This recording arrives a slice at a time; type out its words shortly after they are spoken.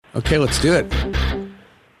Okay, let's do it.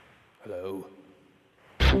 Hello.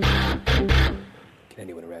 Can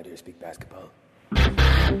anyone around here speak basketball?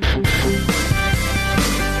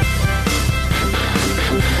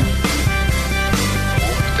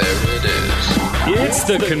 There it is. It's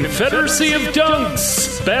the Confederacy of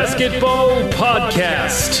Dunks Basketball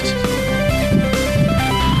Podcast.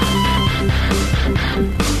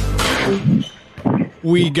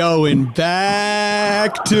 We going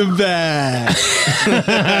back to back.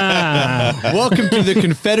 Welcome to the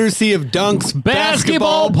Confederacy of Dunks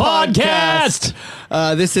Basketball Podcast.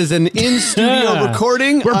 This is an in-studio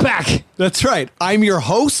recording. We're back. That's right. I'm your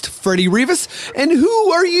host, Freddie Rivas. And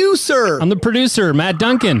who are you, sir? I'm the producer, Matt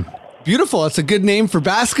Duncan. Beautiful. That's a good name for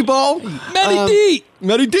basketball. Matty D.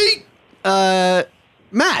 Matty D.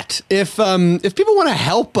 Matt, if people want to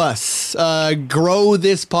help us grow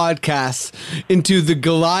this podcast into the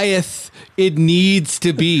Goliath it needs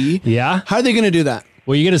to be, Yeah. how are they going to do that?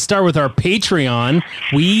 Well, you got to start with our Patreon.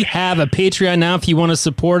 We have a Patreon now if you want to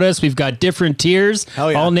support us. We've got different tiers,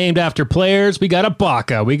 Hell yeah. all named after players. We got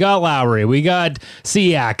Ibaka, we got Lowry, we got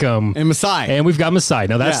Siakam, And Masai. and we've got Masai.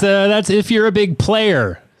 Now, that's Yeah. that's if you're a big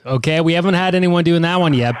player. Okay, we haven't had anyone doing that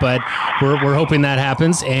one yet, but we're hoping that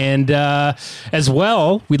happens. And as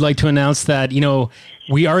well, we'd like to announce that,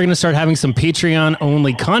 we are going to start having some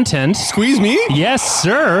Patreon-only content. Squeeze me? Yes,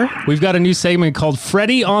 sir. We've got a new segment called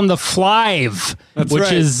Freddie on the Flive, That's which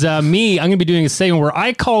right. is me. I'm going to be doing a segment where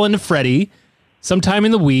I call into Freddie sometime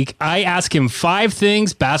in the week. I ask him 5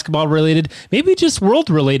 things basketball-related, maybe just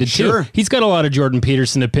world-related, Sure. too. He's got a lot of Jordan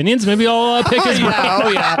Peterson opinions. Maybe I'll pick his brain. Oh,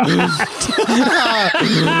 yeah.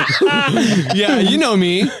 Yeah, you know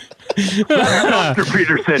me. Dr.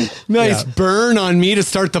 Peterson. Nice Yeah. burn on me to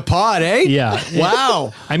start the pod, eh? Yeah.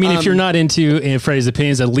 Wow. I mean, if you're not into Freddie's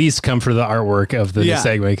opinions, at least come for the artwork of the Yeah.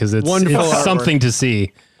 segment because it's Wonderful artwork. something to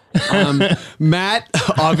see. Matt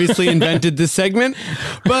obviously invented this segment,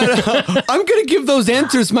 but I'm going to give those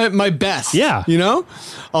answers my best. Yeah.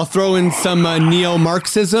 I'll throw in some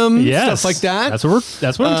neo-Marxism, Yes. stuff like that. That's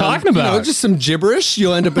what I'm talking about. Just some gibberish.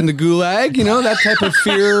 You'll end up in the gulag, that type of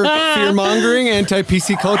fear-mongering,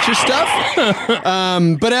 anti-PC culture stuff.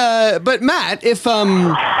 But Matt, if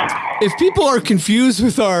people are confused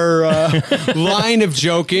with our line of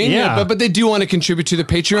joking, Yeah. but they do want to contribute to the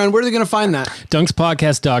Patreon, where are they going to find that?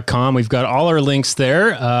 Dunkspodcast.com. We've got all our links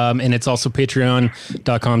there. And it's also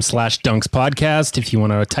patreon.com/dunkspodcast if you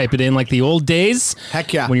want to type it in like the old days.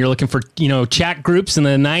 Heck yeah. When you're looking for, chat groups in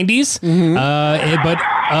the 90s. But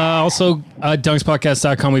also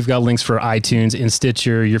dunkspodcast.com. We've got links for iTunes and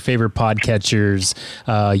Stitcher, your favorite podcatchers,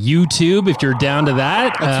 YouTube, if you're down to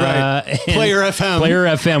that. That's right. and Player FM. Player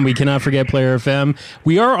FM. We cannot forget Player FM.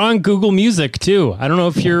 We are on Google Music, too. I don't know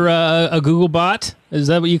if you're a Google bot. Is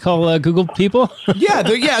that what you call Google people? Yeah,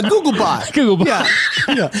 Google Bot. Google bot.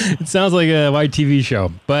 Yeah. It sounds like a white TV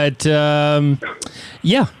show. But, just go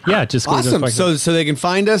to Awesome. Dunkspodcast. So they can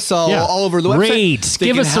find us all over the website. Rate. They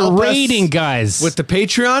Give can us a help rating, guys. with the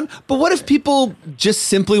Patreon. But what if people just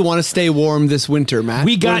simply want to stay warm this winter, Matt?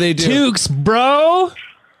 We What got do they do? toques, bro.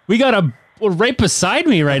 We got right beside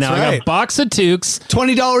me right now. I got right. a box of toques.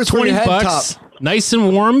 $20 for 20 your head bucks. top. Nice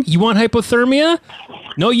and warm. You want hypothermia?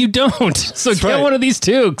 No, you don't. So get right. one of these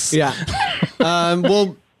toques. Yeah.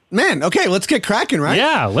 Well, man. Okay, let's get cracking, right?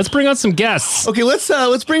 Yeah, let's bring on some guests. Okay, let's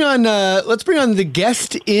bring on the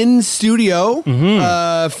guest in studio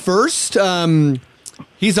first.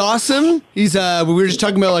 He's awesome. We were just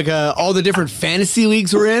talking about all the different fantasy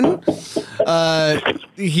leagues we're in.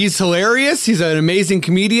 He's hilarious. He's an amazing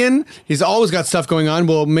comedian. He's always got stuff going on.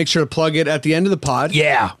 We'll make sure to plug it at the end of the pod.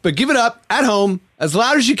 Yeah. But give it up at home as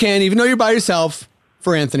loud as you can, even though you're by yourself,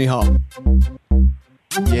 for Anthony Hall.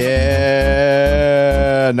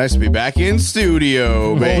 Yeah, nice to be back in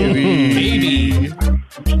studio, baby.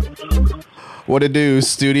 What it do,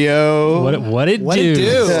 studio? What it What do, it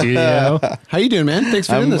do? studio? How you doing, man? Thanks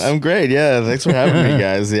for doing this. I'm great. Yeah, thanks for having me,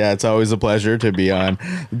 guys. Yeah, it's always a pleasure to be on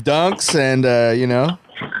Dunks, and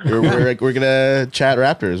we're gonna chat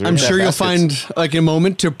Raptors. I'm sure you'll find a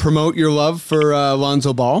moment to promote your love for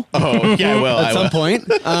Lonzo Ball Oh yeah, well, at some point.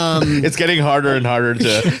 It's getting harder and harder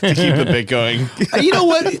to keep the bit going. You know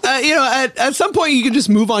what? At some point you can just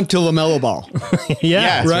move on to LaMelo Ball.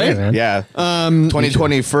 Yeah, right? man. Yeah.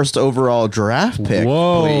 2020 first overall draft pick.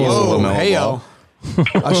 Whoa. Please, Oh, LaMelo hey Ball. yo.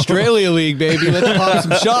 Australia League, baby. Let's pop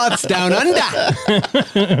some shots down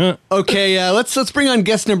under. Okay, let's bring on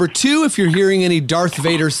guest number 2. If you're hearing any Darth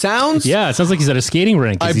Vader sounds, Yeah, it sounds like he's at a skating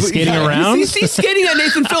rink. Is he skating around? He's skating at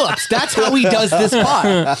Nathan Phillips. That's how he does this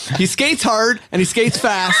pod. He skates hard and he skates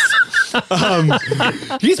fast.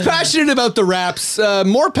 He's passionate about the Raps,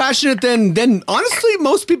 more passionate than honestly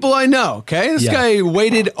most people I know. Okay, this guy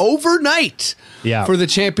waited overnight for the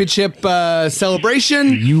championship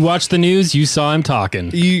celebration. You watched the news, you saw him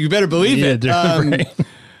talking. You better believe it. Right.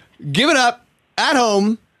 Give it up at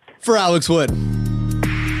home for Alex Wood.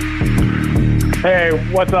 Hey,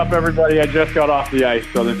 what's up, everybody? I just got off the ice,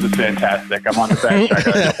 so this is fantastic. I'm on the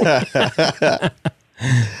bench.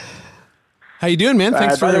 How you doing, man?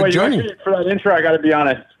 Thanks by the for way, joining. For that intro, I got to be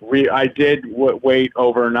honest. I did wait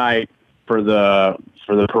overnight for the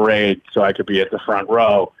parade so I could be at the front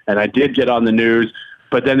row, and I did get on the news.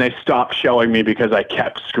 But then they stopped showing me because I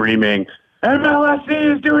kept screaming,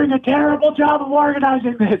 MLSC is doing a terrible job of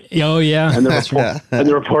organizing this. Oh, yeah. And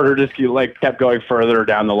the reporter just kept going further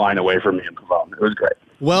down the line away from me in Pavone. It was great.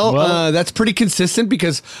 Well, that's pretty consistent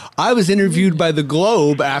because I was interviewed by the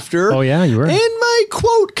Globe after. Oh, yeah, you were. And my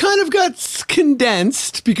quote kind of got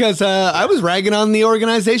condensed because I was ragging on the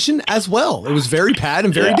organization as well. It was very bad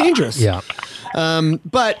and very dangerous. Yeah.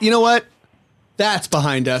 But you know what? That's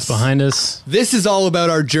behind us. This is all about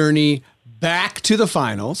our journey back to the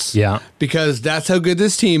finals. Yeah. Because that's how good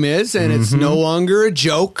this team is, and it's no longer a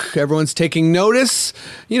joke. Everyone's taking notice.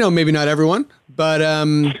 Maybe not everyone, but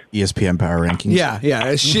ESPN Power Rankings. Yeah.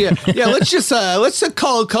 Let's just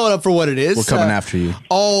call it up for what it is. We're coming after you.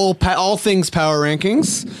 All things Power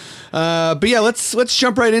Rankings. But yeah, let's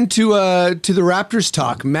jump right into to the Raptors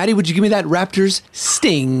talk. Maddie, would you give me that Raptors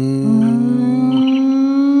sting?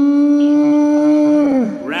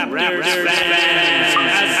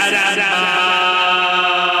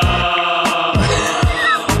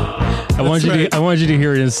 I wanted you to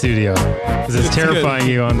hear it in studio because it's terrifying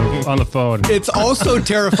you on the phone. It's also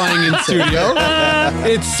terrifying in studio.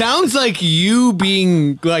 It sounds like you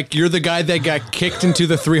being like you're the guy that got kicked into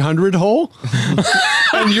the 300 hole,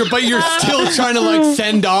 and you're still trying to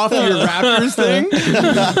send off your Raptors thing.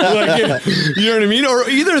 You know what I mean? Or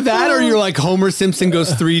either that, or you're like Homer Simpson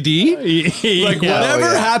goes 3D.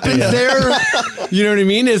 Whatever happens there, you know what I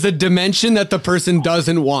mean, is a dimension that the person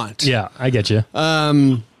doesn't want. Yeah, I get you.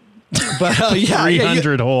 But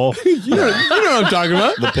 300 hole. You know what I'm talking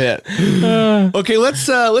about. The pit. Okay,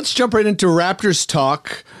 let's jump right into Raptors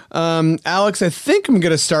talk. Alex, I think I'm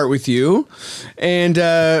going to start with you, and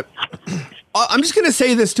I'm just going to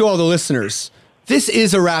say this to all the listeners. This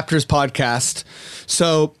is a Raptors podcast,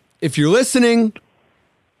 so if you're listening,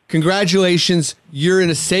 congratulations. You're in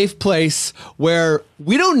a safe place where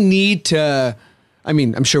we don't need to. I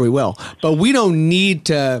mean, I'm sure we will, but we don't need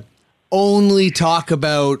to only talk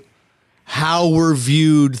about how we're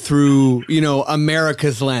viewed through,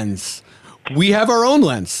 America's lens. We have our own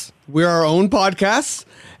lens. We're our own podcasts,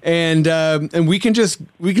 and we can just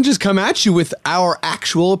come at you with our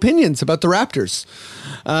actual opinions about the Raptors.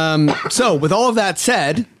 So, with all of that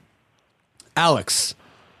said, Alex,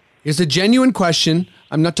 here's a genuine question.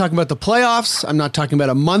 I'm not talking about the playoffs. I'm not talking about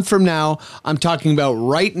a month from now. I'm talking about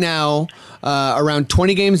right now, around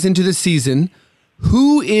 20 games into the season.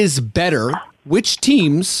 Who is better? Which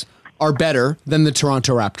teams are better than the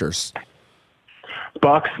Toronto Raptors?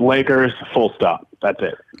 Bucks, Lakers, full stop. That's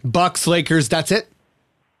it. Bucks, Lakers, that's it?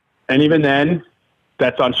 And even then,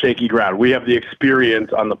 that's on shaky ground. We have the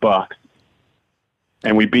experience on the Bucks,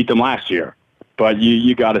 and we beat them last year. But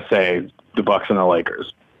you got to say the Bucks and the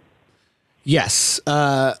Lakers. Yes.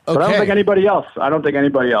 Okay. But I don't think anybody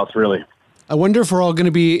else. Really. I wonder if we're all going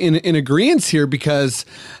to be in agreement here, because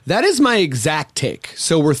that is my exact take.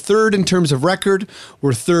 So we're third in terms of record.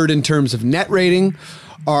 We're third in terms of net rating.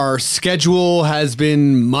 Our schedule has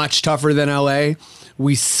been much tougher than LA.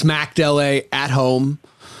 We smacked LA at home.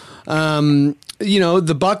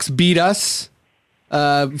 The Bucks beat us.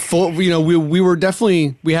 We were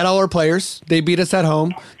definitely, we had all our players. They beat us at home.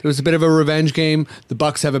 There was a bit of a revenge game. The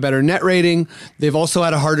Bucks have a better net rating. They've also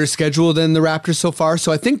had a harder schedule than the Raptors so far.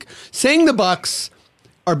 So I think saying the Bucks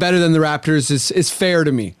are better than the Raptors is fair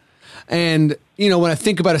to me. And, when I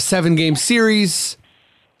think about a 7-game series,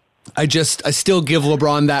 I still give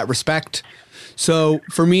LeBron that respect. So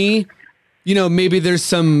for me, maybe there's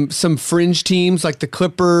some fringe teams like the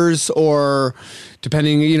Clippers, or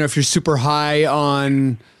depending, if you're super high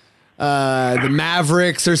on the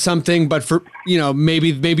Mavericks or something. But for,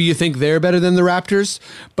 maybe you think they're better than the Raptors.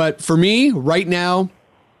 But for me, right now,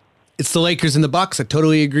 it's the Lakers and the Bucks. I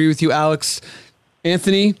totally agree with you, Alex.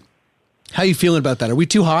 Anthony, how you feeling about that? Are we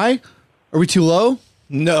too high? Are we too low?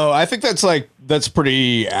 No, I think that's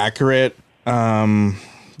pretty accurate.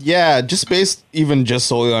 Yeah, just based just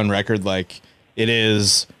solely on record, it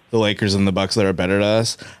is the Lakers and the Bucks that are better to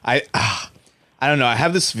us. I don't know. I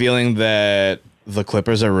have this feeling that the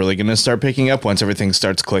Clippers are really going to start picking up once everything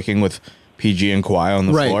starts clicking with PG and Kawhi on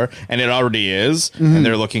the Right. floor, and it already is, and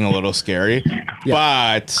they're looking a little scary.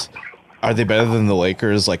 But are they better than the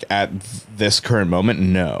Lakers like at this current moment?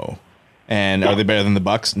 No. And are they better than the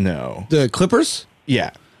Bucks? No. The Clippers?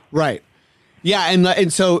 Yeah. Right. Yeah,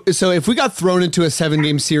 and so if we got thrown into a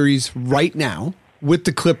 7-game series right now with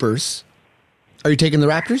the Clippers, are you taking the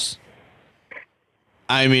Raptors?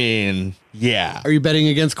 I mean, yeah. Are you betting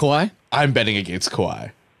against Kawhi? I'm betting against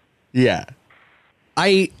Kawhi. Yeah.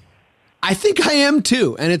 I think I am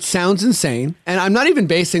too, and it sounds insane. And I'm not even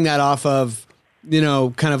basing that off of,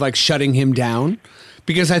 kind of like shutting him down,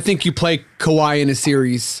 because I think you play Kawhi in a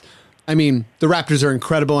series. I mean, the Raptors are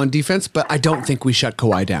incredible on defense, but I don't think we shut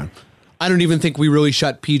Kawhi down. I don't even think we really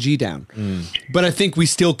shut PG down. But I think we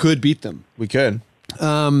still could beat them. We could.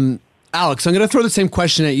 Alex, I'm going to throw the same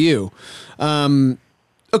question at you.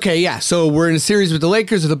 Okay, yeah. So we're in a series with the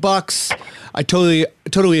Lakers or the Bucks. I totally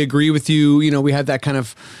agree with you. We have that kind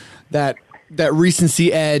of that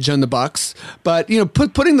recency edge on the Bucks, but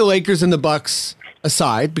putting the Lakers and the Bucks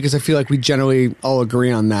aside, because I feel like we generally all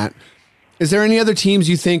agree on that. Is there any other teams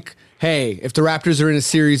you think, hey, if the Raptors are in a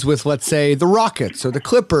series with, let's say, the Rockets or the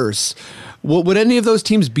Clippers, would any of those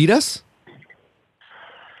teams beat us?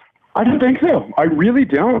 I don't think so. I really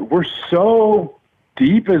don't. We're so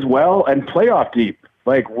deep as well, and playoff deep.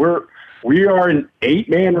 Like we are an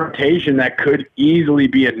 8-man rotation that could easily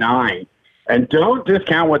be a 9. And don't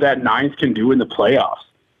discount what that 9s can do in the playoffs.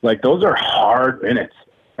 Like, those are hard minutes,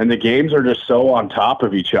 and the games are just so on top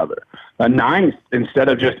of each other. A 9 instead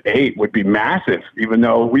of just 8 would be massive, even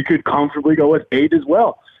though we could comfortably go with 8 as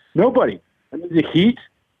well. Nobody. I mean, the Heat,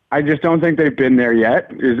 I just don't think they've been there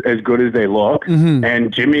yet, as good as they look.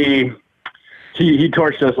 And Jimmy, he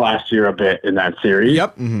torched us last year a bit in that series.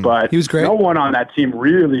 Yep. But he was great. No one on that team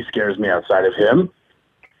really scares me outside of him.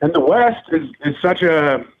 And the West is such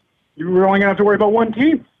a... We're only gonna have to worry about one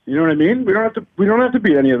team. You know what I mean? We don't have to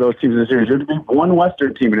beat any of those teams in the series. We have to beat one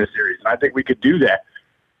Western team in a series, and I think we could do that.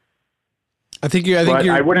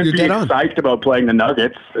 I wouldn't be psyched about playing the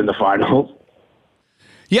Nuggets in the finals.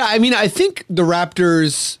 Yeah, I mean, I think the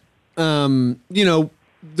Raptors.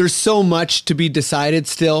 There's so much to be decided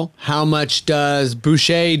still. How much does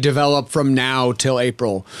Boucher develop from now till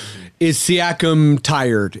April? Is Siakam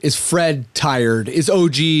tired? Is Fred tired? Is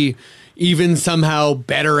OG even somehow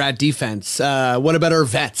better at defense? What about our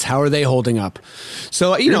vets? How are they holding up?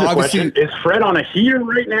 So, obviously... Is Fred on a heater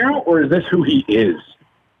right now, or is this who he is?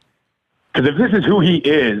 Because if this is who he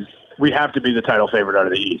is, we have to be the title favorite out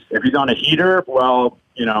of the East. If he's on a heater, well,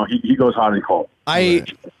 he goes hot and cold.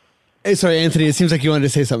 Sorry, Anthony, it seems like you wanted to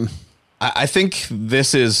say something. I think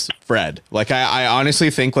this is Fred. Like, I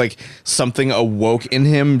honestly think, like, something awoke in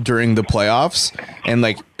him during the playoffs, and,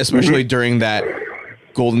 like, especially during that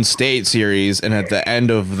Golden State series and at the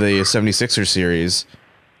end of the 76ers series,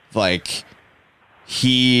 like,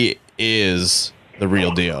 he is the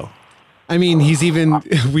real deal. I mean, he's even,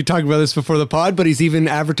 we talked about this before the pod, but he's even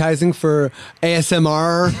advertising for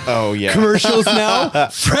ASMR commercials now.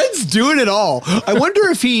 Fred's doing it all. I wonder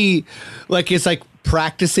if he is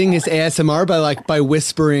practicing his ASMR by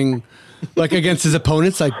whispering against his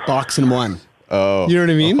opponents, like boxing one. Oh, you know what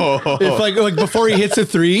I mean? If like before he hits a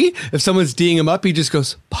 3, if someone's D'ing him up, he just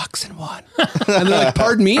goes boxing one, and they're like,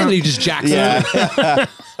 "Pardon me," and he just jacks him.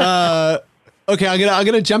 Okay, I'm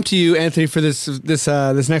gonna jump to you, Anthony, for this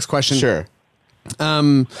next question. Sure.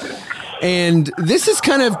 And this is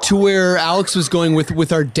kind of to where Alex was going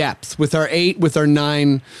with our depth, with our 8, with our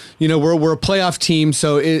 9. We're a playoff team,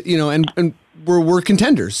 so and we're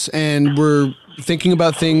contenders, and we're thinking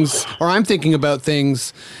about things, or I'm thinking about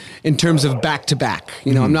things in terms of back-to-back.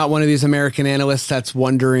 I'm not one of these American analysts that's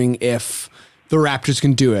wondering if the Raptors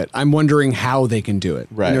can do it. I'm wondering how they can do it.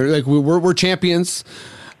 Right. We're champions,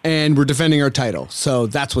 and we're defending our title. So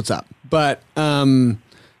that's what's up. But, Terrence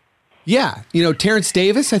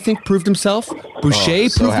Davis, I think, proved himself. Boucher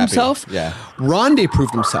proved himself. Yeah. Rondae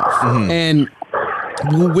proved himself. And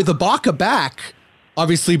with Ibaka back,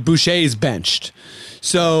 obviously Boucher is benched.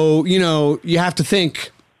 So, you have to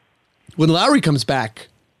think, when Lowry comes back,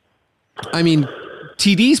 I mean,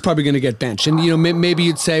 TD's probably going to get benched. And, maybe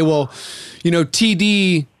you'd say, well,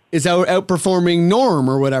 TD is outperforming Norm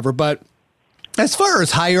or whatever. But as far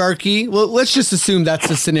as hierarchy, well, let's just assume that's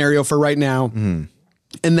the scenario for right now.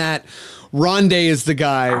 And that Rondae is the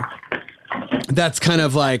guy that's kind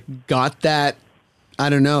of got that, I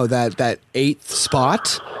don't know, that 8th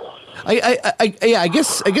spot. I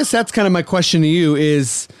guess that's kind of my question to you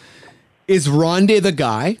is Rondae the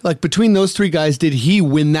guy? Between those 3 guys, did he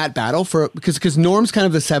win that battle because Norm's kind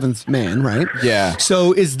of the 7th man, right? Yeah.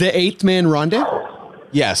 So is the 8th man Rondae?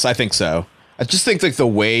 Yes, I think so. I just think the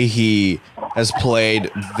way he has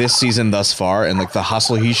played this season thus far, and like the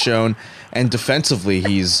hustle he's shown, and defensively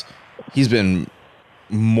he's been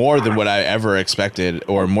more than what I ever expected,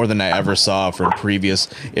 or more than I ever saw from previous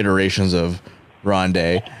iterations of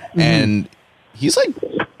Rondé. And he's like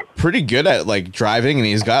pretty good at like driving, and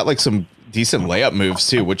he's got like some decent layup moves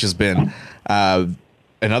too, which has been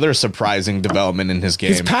another surprising development in his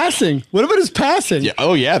game. His passing. What about his passing? Yeah,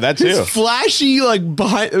 oh yeah, that too. His flashy, like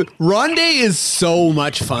behind Rondé is so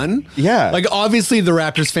much fun. Yeah. Like obviously the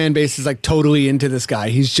Raptors fan base is like totally into this guy.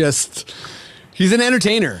 He's an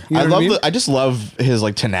entertainer. You know what I mean? I just love his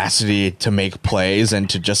like tenacity to make plays, and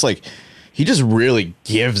to just like he just really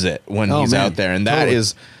gives it when he's out there, and that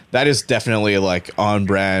is definitely like on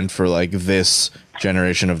brand for like this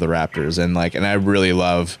generation of the Raptors, and I really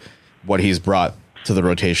love what he's brought to the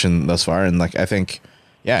rotation thus far, and like I think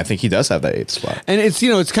he does have that 8th spot. And it's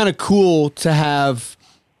it's kind of cool to have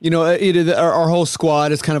our whole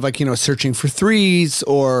squad is kind of like searching for threes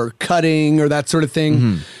or cutting or that sort of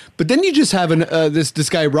thing. But then you just have this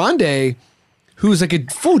guy Rondé, who's like a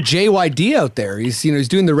full JYD out there. He's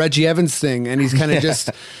doing the Reggie Evans thing, and he's kind of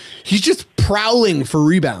he's just prowling for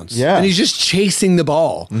rebounds. Yeah, and he's just chasing the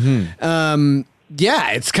ball.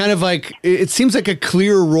 It's kind of like it seems like a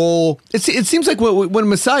clear role. It seems like when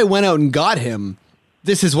Masai went out and got him,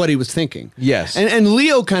 this is what he was thinking. Yes, and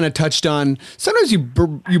Leo kind of touched on sometimes you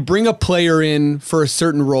bring a player in for a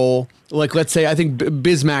certain role. Like, let's say, I think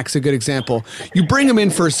Bismack's a good example. You bring him in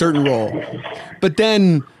for a certain role, but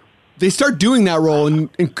then they start doing that role, and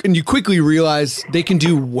you quickly realize they can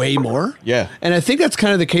do way more. Yeah. And I think that's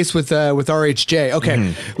kind of the case with RHJ.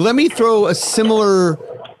 Okay, let me throw a similar,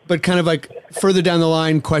 but kind of like further down the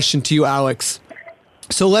line question to you, Alex.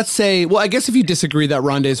 So let's say, well, I guess if you disagree that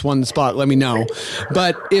Rondé's won the spot, let me know.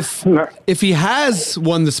 But if he has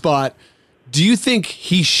won the spot, do you think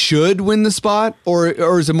he should win the spot,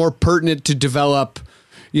 or is it more pertinent to develop,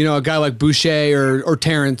 a guy like Boucher or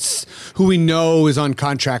Terrence, who we know is on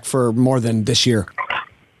contract for more than this year?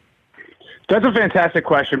 That's a fantastic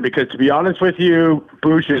question, because to be honest with you,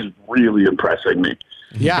 Bouch is really impressing me.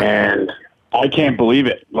 Yeah. And I can't believe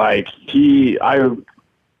it. Like his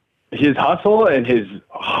hustle and his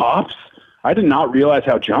hops, I did not realize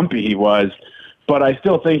how jumpy he was, but I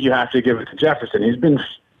still think you have to give it to Jefferson. He's been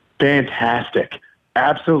fantastic.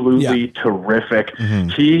 Absolutely terrific.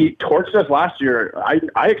 He torched us last year.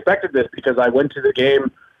 I expected this because I went to the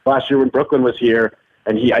game last year when Brooklyn was here,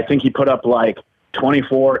 and I think he put up like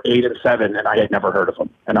 24, 8, and 7, and I had never heard of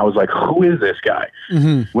him. And I was like, who is this guy?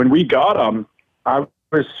 When we got him, I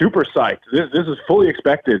was super psyched. This is fully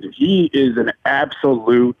expected. He is an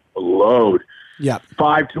absolute load. Yeah.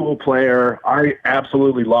 5-tool player. I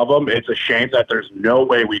absolutely love him. It's a shame that there's no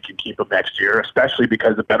way we can keep him next year, especially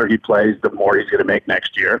because the better he plays, the more he's going to make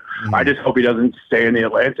next year. I just hope he doesn't stay in the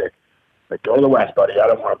Atlantic. Like, go to the West, buddy. I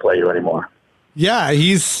don't want to play you anymore. Yeah,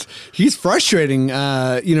 he's frustrating.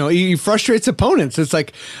 He frustrates opponents. It's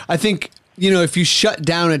like, I think, if you shut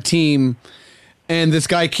down a team and this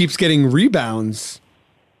guy keeps getting rebounds,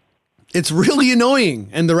 it's really annoying.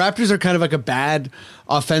 And the Raptors are kind of like a bad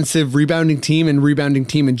offensive rebounding team and rebounding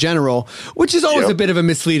team in general, which is always a bit of a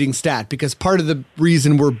misleading stat, because part of the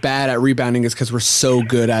reason we're bad at rebounding is because we're so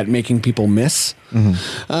good at making people miss.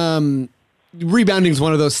 Rebounding is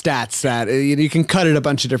one of those stats that you can cut it a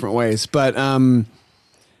bunch of different ways. But I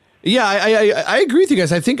agree with you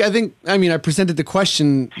guys. I mean, I presented the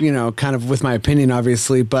question, kind of with my opinion,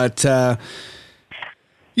 obviously, but I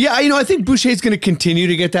think Boucher's going to continue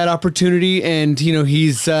to get that opportunity, and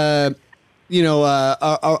he's a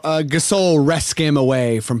Gasol rest game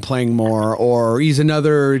away from playing more, or he's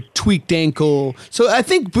another tweaked ankle. So I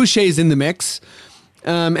think Boucher's in the mix,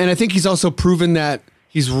 and I think he's also proven that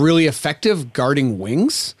he's really effective guarding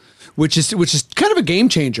wings, which is kind of a game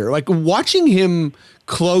changer. Like, watching him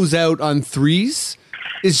close out on threes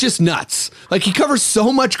is just nuts. Like, he covers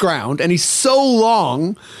so much ground, and he's so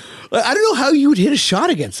long. I don't know how you would hit a shot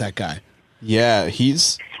against that guy. Yeah, he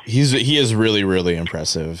is really, really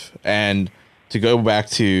impressive. And to go back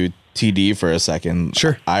to TD for a second,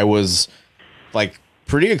 sure, I was like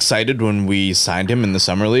pretty excited when we signed him in the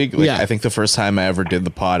summer league. Like, I think the first time I ever did the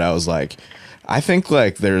pod, I was like, I think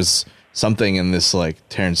like there's something in this like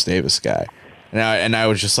Terrence Davis guy. And I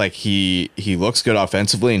was just like, he looks good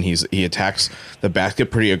offensively, and he attacks the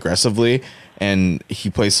basket pretty aggressively, and he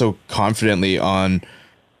plays so confidently on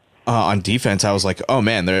defense. I was like, oh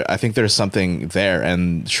man, I think there's something there.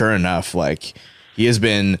 And sure enough, like, he has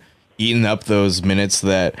been eating up those minutes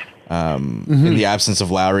that in the absence of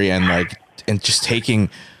Lowry, and just taking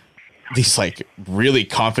these like really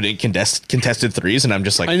confident contested threes. And I'm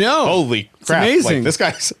just like, I know, holy crap, amazing. Like, this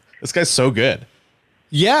guy's so good.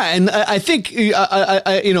 Yeah, and I think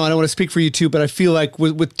I you know, I don't want to speak for you too, but I feel like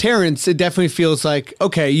with Terrence, it definitely feels like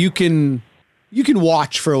okay, you can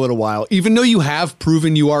watch for a little while, even though you have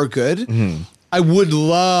proven you are good. Mm-hmm. I would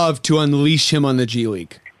love to unleash him on the G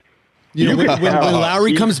League. You know, when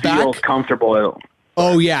Lowry comes back, comfortable.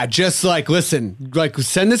 Oh yeah, just like listen, like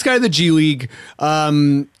send this guy to the G League.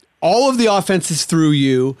 All of the offense is through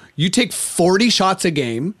you. You take 40 shots a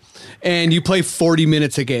game, and you play 40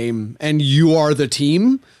 minutes a game, and you are the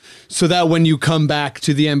team. So that when you come back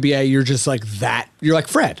to the NBA, you're just like that. You're like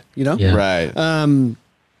Fred, you know, Right?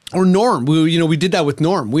 Or Norm. We did that with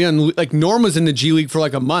Norm. Norm was in the G League for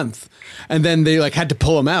like a month, and then they like had to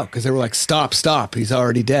pull him out because they were like, stop, he's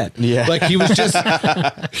already dead. Yeah, like he was just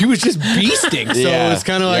beasting. So it was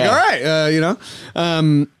kind of like, all right, you know.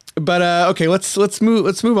 But okay, let's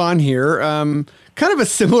move on here. Kind of a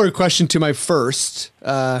similar question to my first.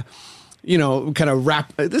 Kind of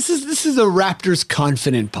This is a Raptors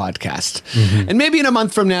confident podcast, and maybe in a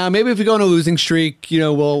month from now, maybe if we go on a losing streak,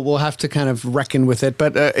 we'll have to kind of reckon with it.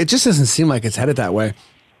 But it just doesn't seem like it's headed that way.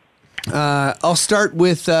 I'll start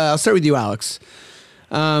with you, Alex.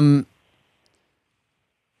 Give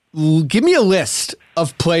me a list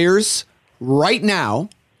of players right now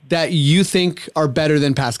that you think are better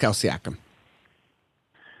than Pascal Siakam.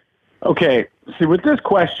 Okay, see, with this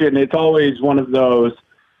question, it's always one of those,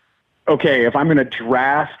 okay, if I'm going to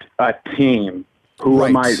draft a team,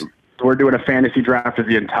 we're doing a fantasy draft of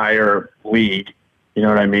the entire league, you know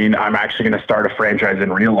what I mean? I'm actually going to start a franchise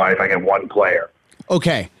in real life. I get one player.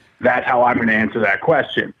 Okay. That's how I'm going to answer that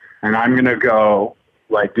question. And I'm going to go,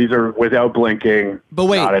 like, these are without blinking, but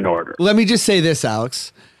wait, not in order. Let me just say this,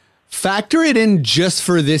 Alex. Factor it in just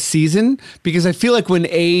for this season, because I feel like when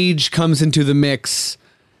age comes into the mix,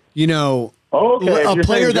 a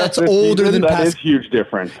player that's older than that is huge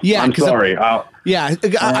difference. Yeah, I'm sorry. I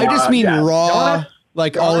just mean raw,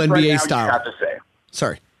 like all NBA right now, style. You have to say.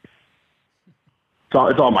 Sorry.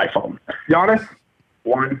 It's all my phone. Giannis,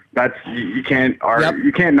 one. That's you can't argue.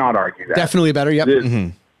 You can't not argue that. Definitely better.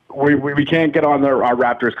 Yep. We can't get on our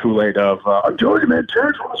Raptors Kool-Aid of I'm telling you, man,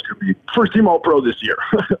 Terrence Ross could be first team All-Pro this year.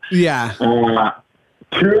 Yeah.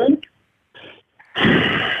 Two.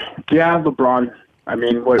 Yeah, LeBron. I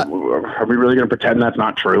mean, are we really going to pretend that's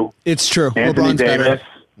not true? It's true. Anthony LeBron's Davis. better.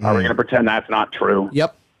 Are we going to pretend that's not true?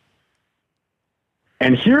 Yep.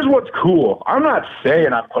 And here's what's cool. I'm not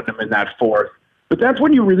saying I'm putting him in that fourth, but that's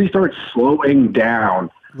when you really start slowing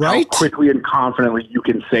down how quickly and confidently you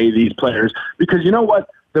can say these players. Because you know what?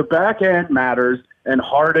 The back end matters, and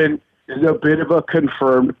Harden is a bit of a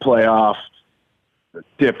confirmed playoff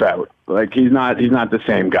dip out. Like he's not the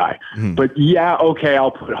same guy. But yeah, okay, I'll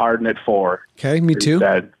put Harden at 4. Okay, me too.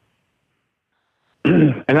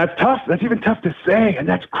 And that's tough. That's even tough to say, and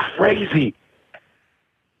that's crazy.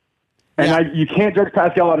 And you can't judge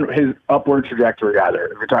Pascal on his upward trajectory either.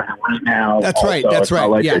 If we're talking right now, that's also, right. That's right.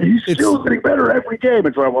 Like he's still getting better every game.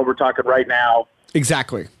 It's what we're talking right now.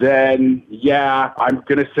 Exactly. Then, yeah, I'm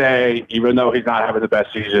going to say, even though he's not having the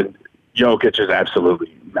best season, Jokic is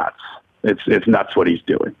absolutely nuts. It's nuts what he's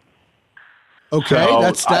doing. Okay, so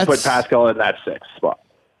that's I put Pascal in that 6th spot.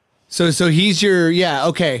 So he's your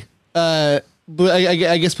okay. I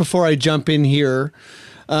guess before I jump in here,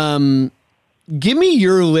 give me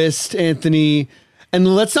your list, Anthony,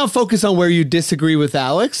 and let's not focus on where you disagree with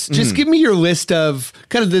Alex. Just give me your list of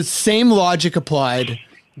kind of the same logic applied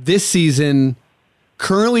this season.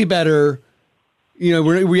 Currently better,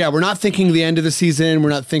 we're not thinking the end of the season. We're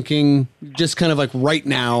not thinking just kind of like right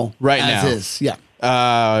now. Is. Yeah.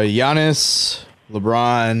 Giannis,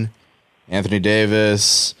 LeBron, Anthony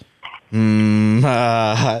Davis.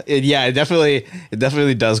 It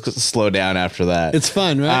definitely does slow down after that. It's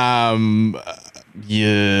fun, right?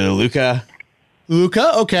 Luka.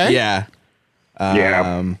 Luka, okay. Yeah.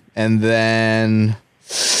 And then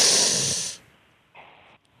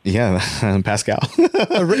Pascal.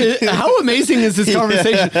 How amazing is this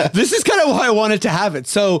conversation? This is kind of why I wanted to have it.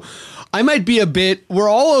 So I might be we're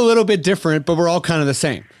all a little bit different, but we're all kind of the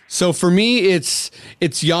same. So for me, it's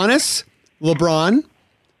Giannis, LeBron,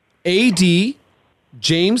 AD,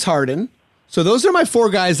 James Harden. So those are my 4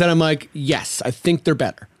 guys that I'm like, yes, I think they're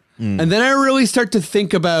better. And then I really start to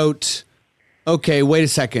think about, okay, wait a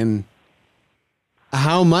second.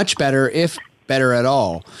 How much better, if better at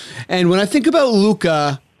all? And when I think about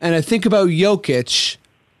Luka and I think about Jokic,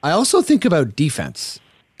 I also think about defense.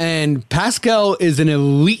 And Pascal is an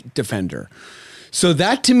elite defender. So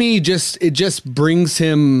that to me just brings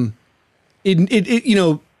him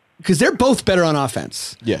because they're both better on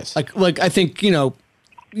offense. Yes. Like I think, some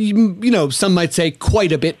might say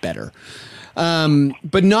quite a bit better.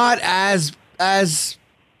 But not as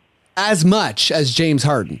as much as James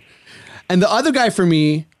Harden. And the other guy for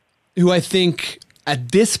me, who I think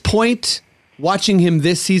at this point, watching him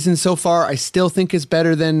this season so far, I still think is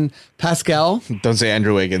better than Pascal. Don't say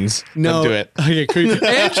Andrew Wiggins. No, Don't do it. Okay,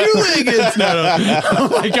 Andrew Wiggins. No.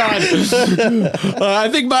 Oh my god.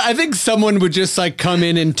 I think someone would just like come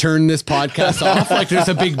in and turn this podcast off. Like there's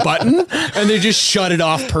a big button, and they just shut it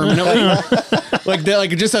off permanently.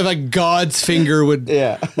 Like just like God's finger would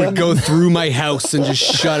go through my house and just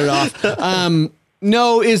shut it off.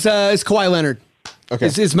 No, is Kawhi Leonard. Okay,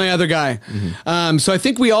 is my other guy. So I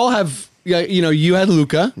think we all have. You know, you had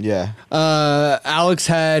Luka. Yeah. Alex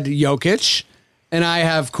had Jokic, and I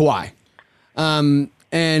have Kawhi. And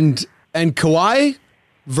Kawhi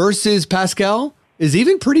versus Pascal is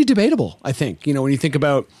even pretty debatable, I think. You know, when you think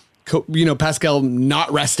about, Pascal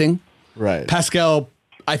not resting. Right. Pascal,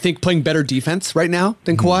 I think, playing better defense right now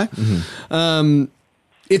than Kawhi.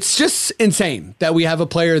 It's just insane that we have a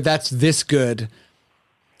player that's this good.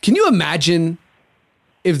 Can you imagine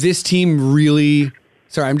if this team really...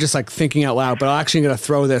 Sorry, I'm just like thinking out loud, but I'm actually going to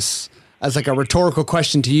throw this as like a rhetorical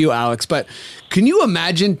question to you, Alex. But can you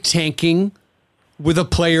imagine tanking with a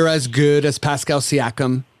player as good as Pascal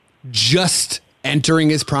Siakam just entering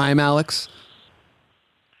his prime, Alex?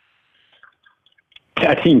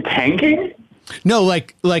 A team tanking? No,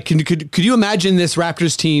 could you imagine this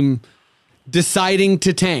Raptors team deciding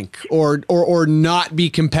to tank or not be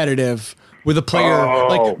competitive with a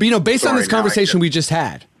player based on this conversation we just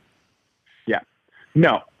had?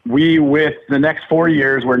 No, with the next 4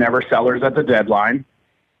 years, we're never sellers at the deadline.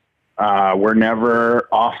 We're never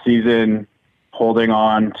off season holding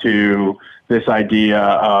on to this idea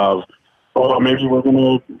of, maybe we're going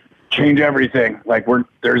to change everything. Like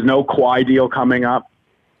there's no Kawhi deal coming up.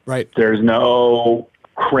 Right. There's no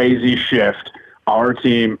crazy shift. Our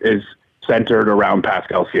team is centered around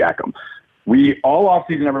Pascal Siakam. We all off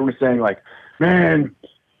season, everyone was saying like, man,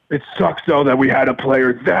 it sucks though that we had a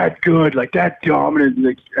player that good, like that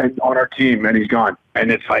dominant, and on our team, and he's gone.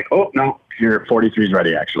 And it's like, oh no, your 43 is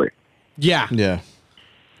ready. Actually, yeah.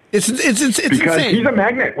 It's because insane. He's a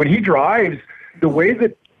magnet. When he drives, the way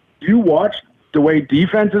that you watch the way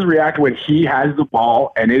defenses react when he has the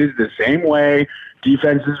ball, and it is the same way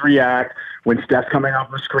defenses react when Steph's coming off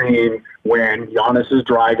the screen, when Giannis is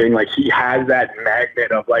driving. Like he has that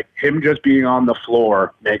magnet of like him just being on the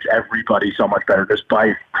floor makes everybody so much better just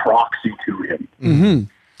by proxy to him. Mm-hmm.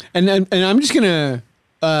 And I'm just gonna,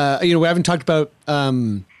 we haven't talked about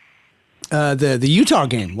the Utah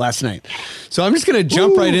game last night, so I'm just gonna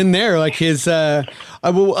jump right in there. Like his, I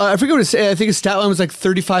forget what to say. I think his stat line was like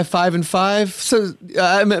 35, 5 and 5. So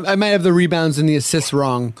I might have the rebounds and the assists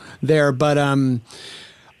wrong there, but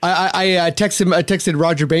I texted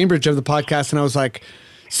Roger Bainbridge of the podcast, and I was like,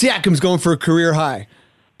 Siakam's going for a career high.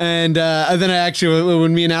 And then I actually,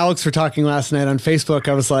 when me and Alex were talking last night on Facebook,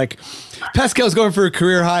 I was like, Pascal's going for a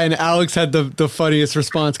career high, and Alex had the funniest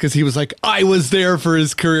response because he was like, I was there for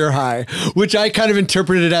his career high, which I kind of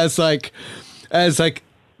interpreted as like,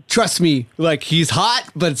 trust me, like he's hot,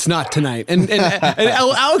 but it's not tonight. And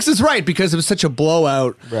Alex is right, because it was such a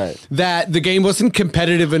blowout that the game wasn't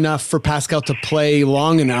competitive enough for Pascal to play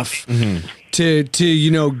long enough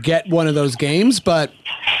to get one of those games. But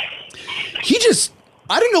he just,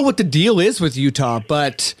 I don't know what the deal is with Utah,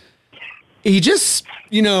 but he just,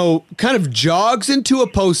 kind of jogs into a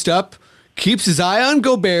post up, keeps his eye on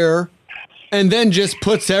Gobert, and then just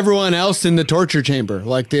puts everyone else in the torture chamber,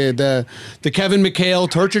 like the Kevin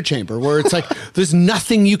McHale torture chamber, where it's like there's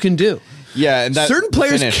nothing you can do. Yeah, and certain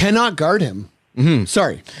players cannot guard him.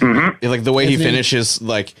 Sorry, like the way he finishes,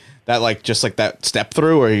 like that, like just like that step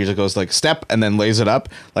through, where he just goes like step and then lays it up.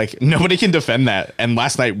 Like nobody can defend that. And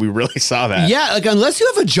last night we really saw that. Yeah, like unless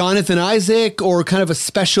you have a Jonathan Isaac or kind of a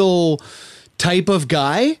special type of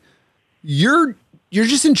guy, you're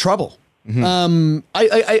just in trouble.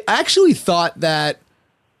 I actually thought that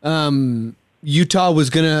Utah was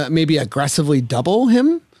gonna maybe aggressively double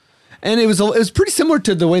him, and it was pretty similar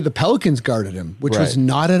to the way the Pelicans guarded him, which was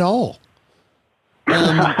not at all. You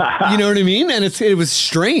know what I mean? And it was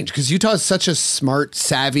strange because Utah is such a smart,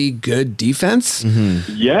 savvy, good defense.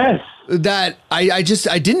 Yes. That I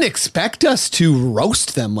didn't expect us to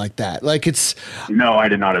roast them like that. Like no, I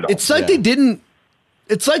did not at all. It's like they didn't.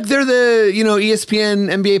 It's like they're the, ESPN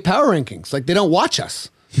NBA power rankings. Like they don't watch us.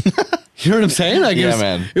 You know what I'm saying? Like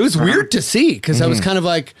it was weird to see, because I was kind of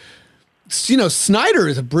like, Snyder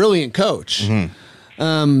is a brilliant coach.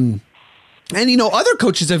 And other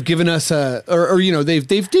coaches have given us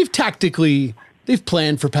they've tactically, they've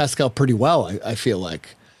planned for Pascal pretty well. I feel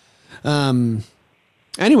like.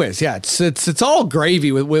 Anyways, yeah, it's all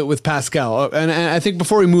gravy with Pascal. And I think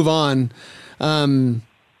before we move on,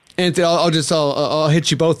 And I'll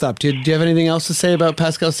hit you both up. Do you have anything else to say about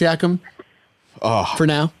Pascal Siakam? For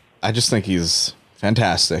now, I just think he's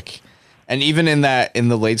fantastic. And even in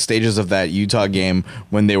the late stages of that Utah game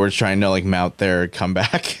when they were trying to like mount their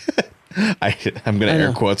comeback, I'm gonna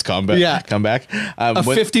air quotes comeback. A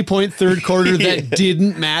 50-point third quarter that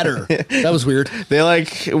didn't matter. That was weird. They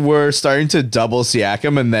like were starting to double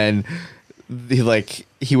Siakam, and then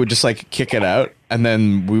he would just like kick it out, and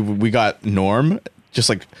then we got Norm just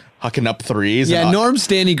like hucking up threes. Yeah, Norm's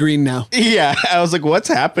Danny Green now. Yeah, I was like, what's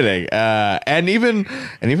happening? And even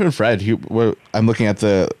Fred, I'm looking at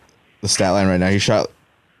the stat line right now. He shot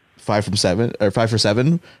 5 for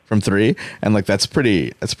 7 from 3, and like that's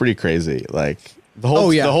pretty crazy. Like the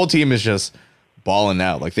whole team is just balling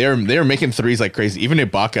out. Like they're making threes like crazy. Even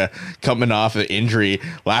Ibaka coming off an injury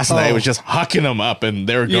last night was just hucking them up, and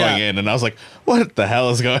they were going in. And I was like, what the hell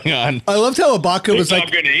is going on? I loved how Ibaka was like, I'm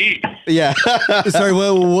gonna eat. Yeah. Sorry,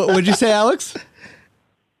 what'd you say, Alex?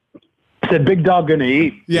 Said big dog gonna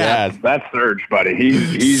eat. Yeah. That's Serge, buddy.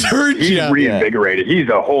 He's Serge, reinvigorated. He's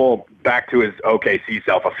a whole back to his OKC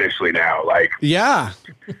self officially now. Like, yeah,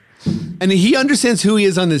 and he understands who he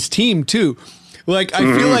is on this team too. Like, I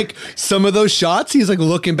feel like some of those shots, he's like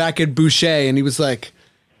looking back at Boucher, and he was like,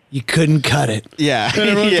 "You couldn't cut it." Yeah, and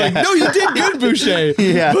everyone's like, "No, you did good, Boucher."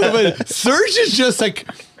 Yeah, but Serge is just like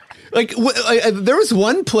there was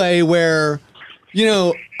one play where,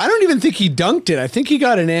 I don't even think he dunked it. I think he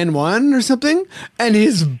got an N1 or something, and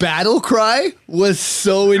his battle cry was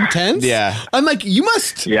so intense. Yeah, I'm like, you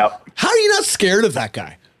must. Yep. How are you not scared of that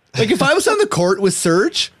guy? Like, if I was on the court with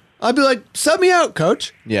Serge, I'd be like, sub me out,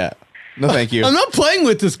 coach. Yeah. No, thank you. I'm not playing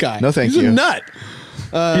with this guy. No, thank He's you. a nut.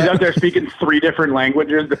 He's out there speaking 3 different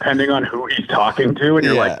languages depending on who he's talking to, and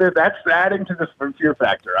you're like, that's adding to the fear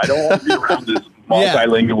factor. I don't want to be around this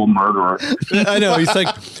multilingual murderer. I know. He's like,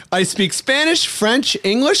 I speak Spanish, French,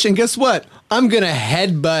 English, and guess what? I'm gonna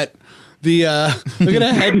headbutt the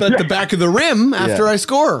back of the rim after I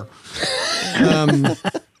score.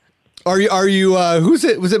 Are you? Who's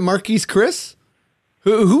it? Was it Marquise Chris?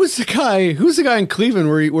 Who was the guy? Who's the guy in Cleveland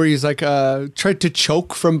where he's like tried to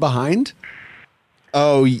choke from behind?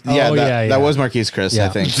 Oh yeah, that was Marquise Chris, I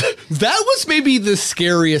think. That was maybe the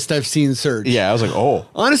scariest I've seen Serge. Yeah, I was like, oh.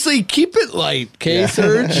 Honestly, keep it light, okay,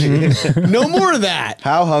 Serge? No more of that.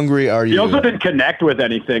 How hungry are you? He also didn't connect with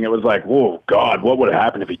anything. It was like, whoa, God, what would have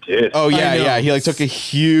happened if he did? Oh yeah. He like took a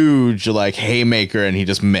huge like haymaker and he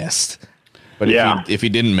just missed. But if he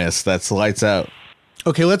didn't miss, that's lights out.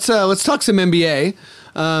 Okay, let's talk some NBA.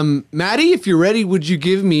 Maddie, if you're ready, would you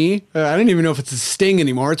give me, I don't even know if it's a sting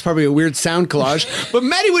anymore. It's probably a weird sound collage. But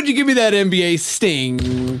Maddie, would you give me that NBA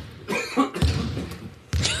sting?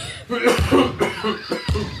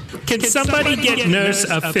 Can somebody get Nurse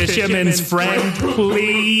a fisherman's friend,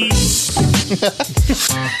 please?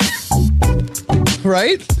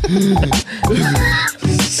 Right?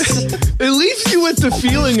 It leaves you with the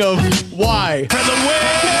feeling of why. For the win!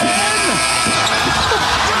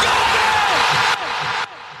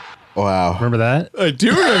 Wow. Remember that? I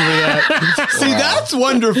do remember that. See, that's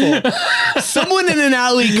wonderful. Someone in an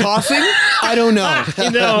alley coughing? I don't know. A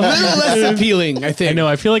little less appealing, I think. I know.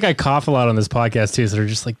 I feel like I cough a lot on this podcast too. So they're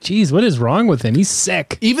just like, geez, what is wrong with him? He's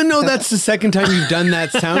sick. Even though that's the second time you've done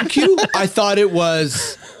that sound cue, I thought it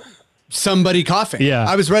was somebody coughing. Yeah.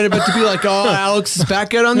 I was right about to be like, oh, Alex is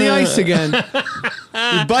back out on the ice again.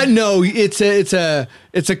 But no, it's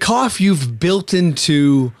a cough you've built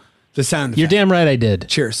into the sound effect. You're damn right I did.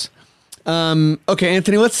 Cheers. Okay,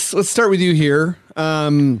 Anthony, let's start with you here.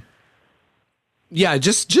 Yeah,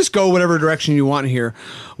 just go whatever direction you want here.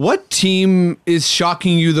 What team is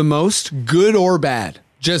shocking you the most, good or bad?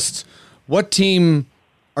 Just what team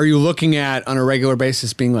are you looking at on a regular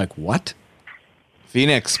basis being like, what?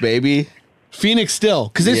 Phoenix, baby. Phoenix still,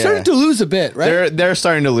 because they started to lose a bit, right? They're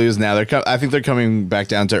starting to lose now. I think they're coming back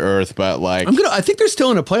down to earth, but like I think they're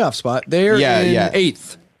still in a playoff spot. They're in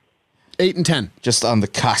 8th. 8 and 10. Just on the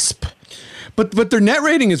cusp. But their net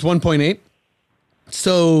rating is 1.8.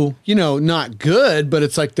 So, not good, but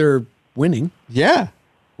it's like they're winning. Yeah.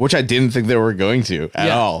 Which I didn't think they were going to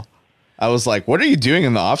at all. I was like, what are you doing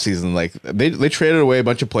in the offseason? Like, they traded away a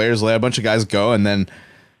bunch of players, let a bunch of guys go, and then,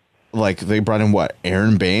 like, they brought in, what,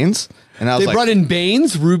 Aaron Baines? And I was They brought in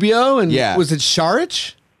Baines, Rubio, and was it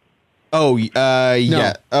Šarić? Oh,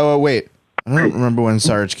 yeah. Oh, wait. I don't remember when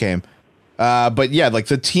Sarge came. But, yeah, like,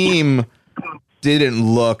 the team didn't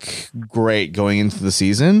look great going into the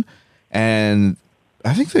season, and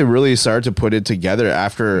I think they really started to put it together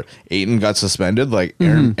after Ayton got suspended. Like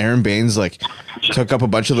Aaron Baines like took up a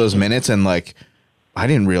bunch of those minutes, and like I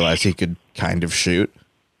didn't realize he could kind of shoot.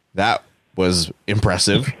 That was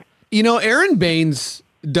impressive. Aaron Baines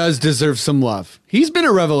does deserve some love. He's been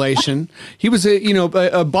a revelation. He was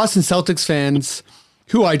a Boston Celtics fans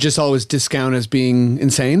who I just always discount as being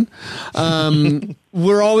insane.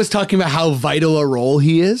 We're always talking about how vital a role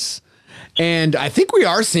he is. And I think we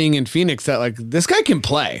are seeing in Phoenix that like this guy can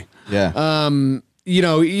play. Yeah.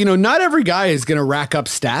 Not every guy is going to rack up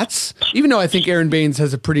stats, even though I think Aaron Baines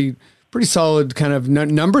has a pretty solid kind of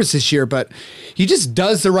numbers this year, but he just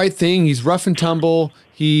does the right thing. He's rough and tumble.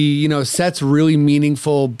 He, sets really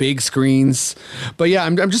meaningful big screens. But yeah,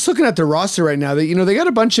 I'm just looking at the roster right now that, they got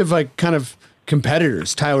a bunch of like kind of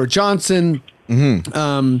competitors. Tyler Johnson.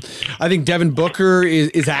 I think Devin Booker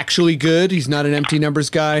is actually good. He's not an empty numbers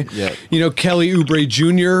guy. Yeah. Kelly Oubre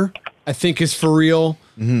Jr. I think is for real.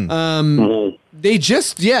 They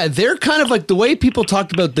just, they're kind of like the way people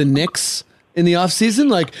talked about the Knicks in the offseason,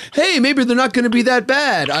 like, hey, maybe they're not going to be that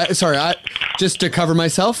bad. Just to cover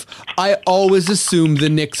myself, I always assume the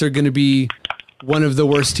Knicks are going to be one of the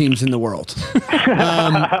worst teams in the world.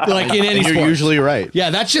 Like in any sport. You're usually right. Yeah,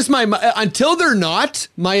 that's just my until they're not,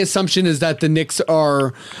 my assumption is that the Knicks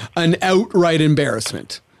are an outright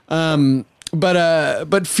embarrassment. But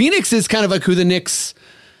Phoenix is kind of like who the Knicks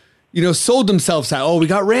sold themselves out. Oh, we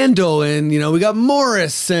got Randall and, we got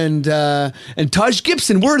Morris and Taj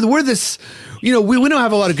Gibson. We're this, we don't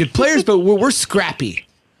have a lot of good players, but we're scrappy.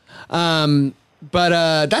 But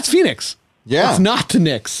that's Phoenix. Yeah. It's not the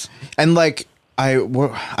Knicks. And like, I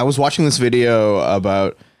was watching this video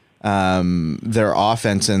about their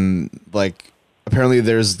offense, and like apparently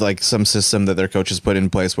there's like some system that their coaches put in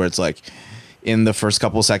place where it's like in the first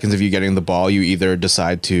couple seconds of you getting the ball, you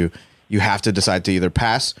have to decide to either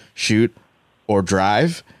pass, shoot, or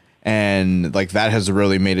drive. And like that has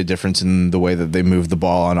really made a difference in the way that they move the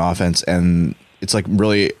ball on offense. And it's like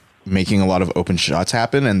really making a lot of open shots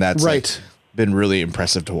happen. And that's right. Been really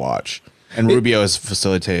impressive to watch. And Rubio has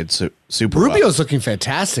facilitated super Rubio's well. looking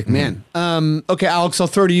fantastic, man. Okay, Alex, I'll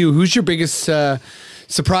throw to you. Who's your biggest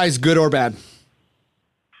surprise, good or bad?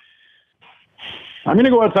 I'm going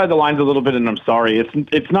to go outside the lines a little bit, and I'm sorry.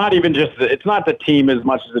 It's not even just it's not the team as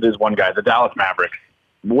much as it is one guy, the Dallas Mavericks.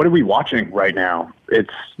 What are we watching right now? It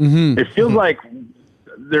feels like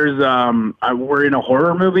there's we're in a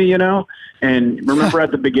horror movie, And remember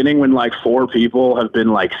at the beginning when like 4 people have been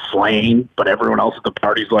like slain, but everyone else at the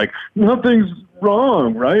party's like nothing's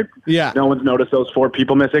wrong, right? Yeah. No one's noticed those 4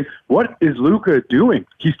 people missing. What is Luka doing?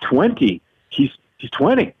 He's 20. He's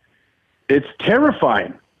 20. It's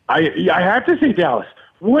terrifying. I have to say, Dallas,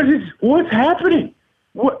 what's happening?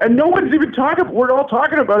 And no one's even talking. We're all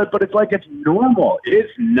talking about it, but it's like it's normal.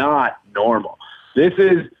 It's not normal. This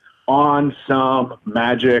is on some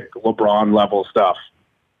Magic LeBron level stuff.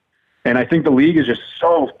 And I think the league is just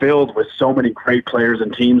so filled with so many great players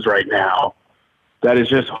and teams right now that it's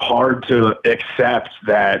just hard to accept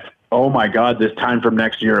that, oh my God, this time from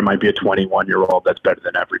next year it might be a 21-year-old that's better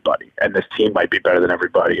than everybody. And this team might be better than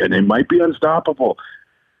everybody. And they might be unstoppable.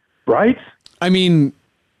 Right? I mean,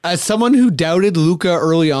 as someone who doubted Luka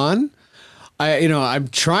early on, I'm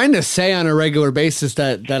trying to say on a regular basis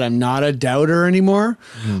that I'm not a doubter anymore.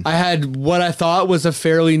 I had what I thought was a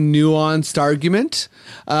fairly nuanced argument,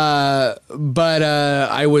 but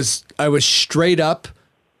I was straight up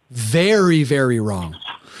very, very wrong.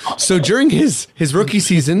 So during his rookie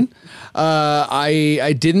season,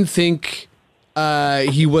 I didn't think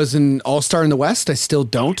he was an all-star in the West. I still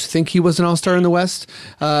don't think he was an all-star in the West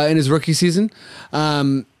in his rookie season.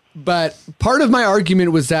 But part of my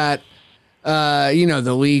argument was that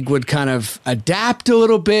the league would kind of adapt a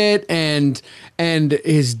little bit, and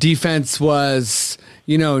his defense was,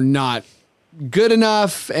 not good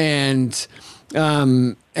enough, and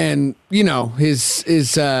his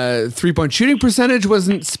 3-point shooting percentage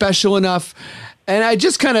wasn't special enough, and I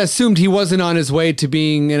just kind of assumed he wasn't on his way to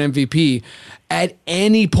being an MVP at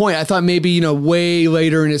any point. I thought maybe way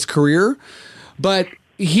later in his career, but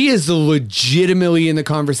he is legitimately in the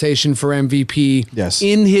conversation for MVP. Yes.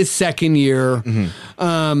 In his second year.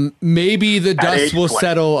 Maybe the dust will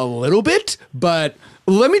settle a little bit, but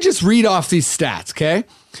let me just read off these stats, okay?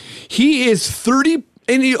 He is 30,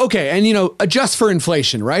 and adjust for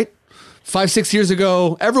inflation, right? 5-6 years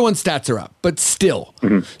ago, everyone's stats are up, but still.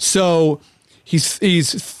 So he's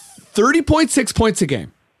 30.6 points a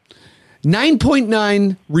game,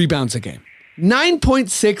 9.9 rebounds a game,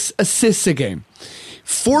 9.6 assists a game.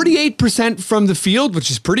 48% from the field,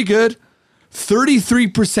 which is pretty good.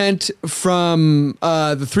 33% from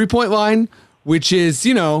the 3-point line, which is,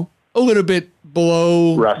 a little bit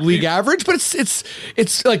below league average, but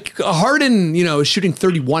it's like Harden, is shooting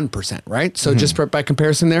 31%, right? So just by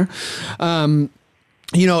comparison there.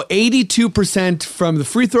 82% from the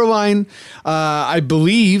free throw line. I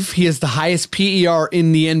believe he has the highest PER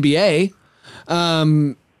in the NBA.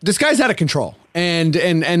 This guy's out of control.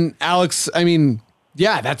 And Alex, I mean,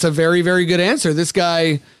 yeah, that's a very, very good answer. This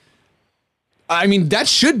guy, I mean, that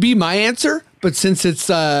should be my answer, but since it's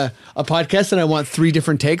a podcast and I want 3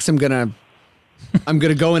 different takes, I'm gonna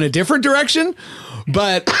go in a different direction.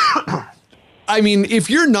 But I mean, if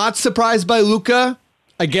you're not surprised by Luka,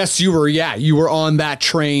 I guess you were on that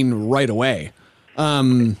train right away.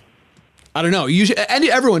 I don't know.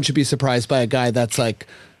 Everyone should be surprised by a guy that's like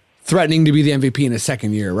threatening to be the MVP in his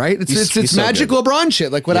second year, right? It's so magic good. LeBron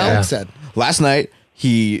shit, like what Alex said. Last night,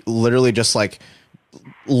 he literally just like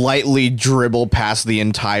lightly dribbled past the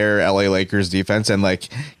entire LA Lakers defense and like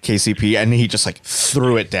KCP, and he just like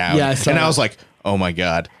threw it down. Yeah, I was like, oh my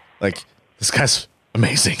God, like this guy's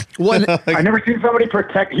amazing. I've never seen somebody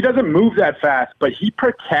protect. He doesn't move that fast, but he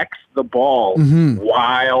protects the ball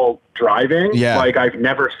while driving like I've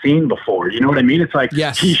never seen before. You know what I mean? It's like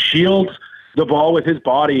he shields the ball with his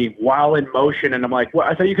body while in motion. And I'm like, well,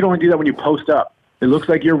 I thought you could only do that when you post up. It looks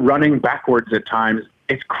like you're running backwards at times.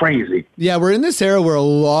 It's crazy. Yeah, we're in this era where a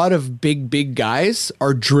lot of big guys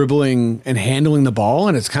are dribbling and handling the ball,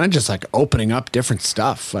 and it's kind of just like opening up different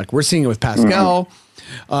stuff. Like we're seeing it with Pascal.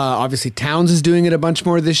 Obviously, Towns is doing it a bunch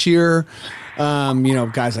more this year.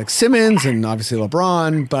 Guys like Simmons and obviously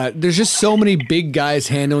LeBron, but there's just so many big guys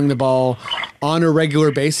handling the ball on a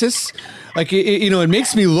regular basis. Like, it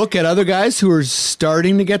makes me look at other guys who are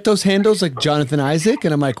starting to get those handles, like Jonathan Isaac,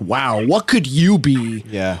 and I'm like, wow, what could you be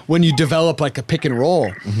when you develop like a pick and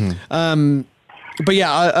roll? But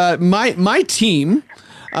yeah, my team,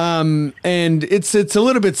 and it's a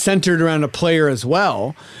little bit centered around a player as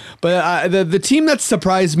well, but the team that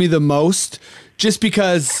surprised me the most, just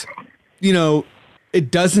because,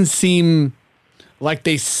 it doesn't seem like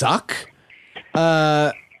they suck,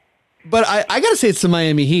 but I gotta say it's the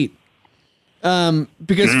Miami Heat.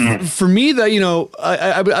 Because for me,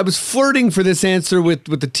 I was flirting for this answer with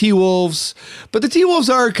the T-Wolves, but the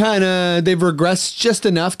T-Wolves are they've regressed just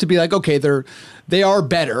enough to be like, okay, they are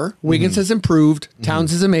better. Wiggins has improved.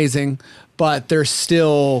 Towns is amazing, but they're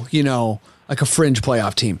still, like a fringe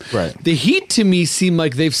playoff team. Right. The Heat to me seem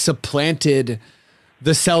like they've supplanted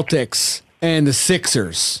the Celtics and the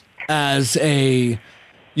Sixers as a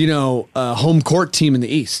home court team in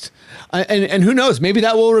the East. And who knows, maybe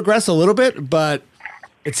that will regress a little bit, but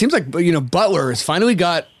it seems like, Butler has finally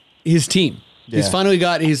got his team. Yeah. He's finally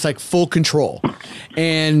got his like full control.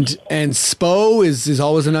 And Spo is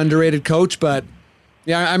always an underrated coach, but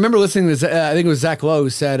yeah, I remember listening to, I think it was Zach Lowe who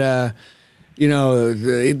said, the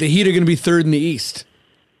Heat are going to be third in the East.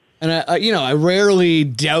 And I rarely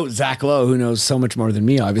doubt Zach Lowe, who knows so much more than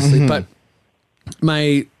me, obviously, but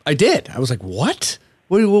I did. I was like, what?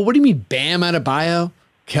 What do you mean Bam Adebayo?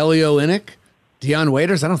 Kelly Olynyk, Deion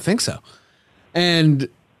Waiters? I don't think so. And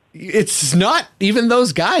it's not even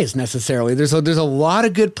those guys necessarily. There's a lot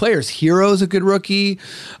of good players. Hero's a good rookie.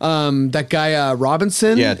 That guy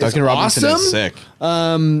Robinson. Yeah, Duncan Robinson is sick.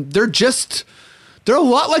 They're a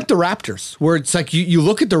lot like the Raptors, where it's like you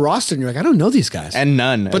look at the roster and you're like, I don't know these guys. And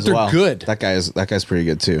Nunn, but they're good. That guy's pretty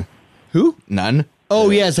good too. Who? Nunn.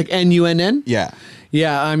 Oh yeah, it's like Nunn. Yeah.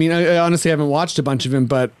 Yeah, I mean, I honestly haven't watched a bunch of him,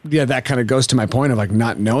 but yeah, that kind of goes to my point of like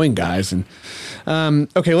not knowing guys. And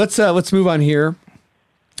okay, let's move on here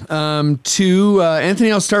to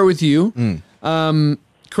Anthony. I'll start with you.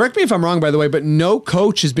 Correct me if I'm wrong, by the way, but no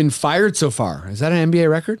coach has been fired so far. Is that an NBA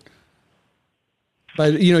record?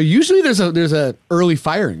 But usually there's a early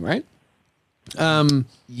firing, right?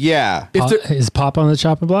 Yeah. Is Pop on the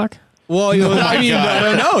chopping block? Well, I don't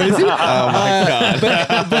know. Is he? Oh my God!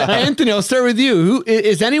 But Anthony, I'll start with you. Who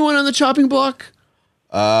is anyone on the chopping block?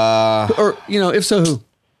 Or if so, who?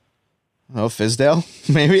 Oh, Fizdale,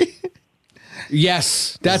 maybe.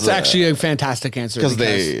 Yes, that's actually a fantastic answer because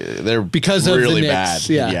they're really of the Knicks.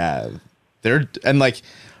 bad. Yeah, they're like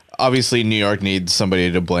obviously New York needs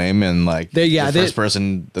somebody to blame, and like the first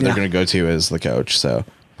person that they're going to go to is the coach. So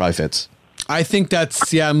probably Fitz. I think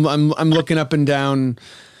that's I'm looking up and down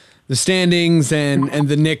the standings, and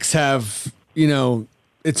the Knicks have,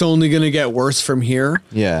 it's only going to get worse from here.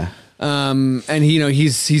 Yeah. And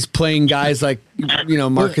he's playing guys like,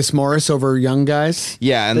 Marcus Morris over young guys.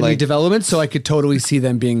 Yeah. And like development. So I could totally see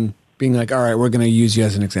them being like, all right, we're going to use you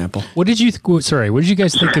as an example. What did you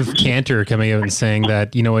guys think of Cantor coming out and saying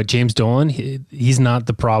that, James Dolan, he's not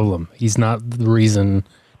the problem. He's not the reason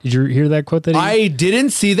Did you hear that quote that I didn't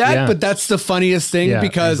see that, Yeah. but that's the funniest thing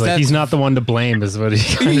because he's, like, that's he's not the one to blame, is what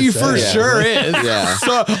he for sure is. Yeah.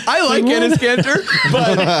 So I like Ennis Cantor,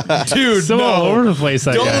 but dude, So all over the place.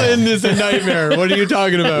 I guess. Dolan is a nightmare. What are you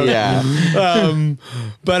talking about? Yeah.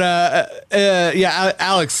 Yeah,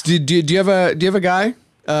 Alex, do you have a guy?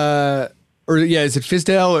 Or yeah, is it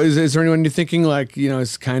Fizdale? Is there anyone you're thinking like,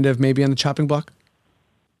 is kind of maybe on the chopping block?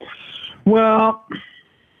 Well,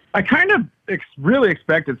 I kind of really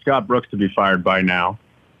expected Scott Brooks to be fired by now.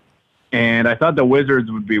 And I thought the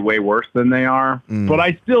Wizards would be way worse than they are. But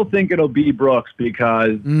I still think it'll be Brooks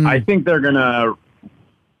because I think they're going to...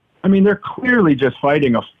 I mean, they're clearly just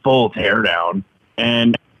fighting a full teardown.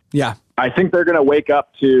 And Yeah. I think they're going to wake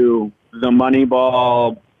up to the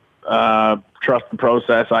Moneyball trust the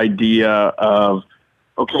process idea of,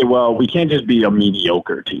 okay, well, we can't just be a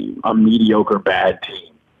mediocre team, a mediocre bad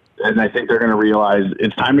team. And I think they're going to realize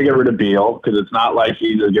it's time to get rid of Beal because it's not like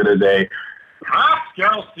he's as good as a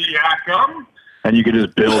Pascal Siakam. And you could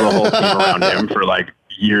just build a whole team around him for like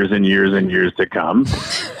years and years and years to come.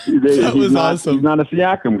 He's not a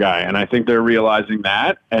Siakam guy. And I think they're realizing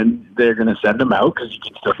that. And they're going to send him out because you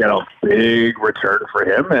can still get a big return for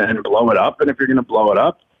him and blow it up. And if you're going to blow it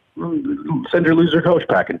up, send your loser coach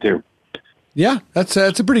packing too. Yeah, that's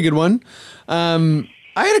a pretty good one.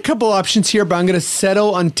 I had a couple options here, but I'm going to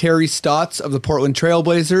settle on Terry Stotts of the Portland Trail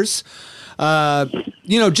Blazers.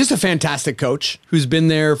 Just a fantastic coach who's been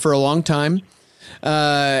there for a long time.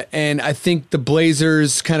 And I think the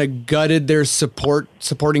Blazers kind of gutted their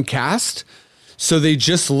supporting cast. So they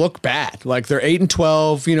just look bad. Like they're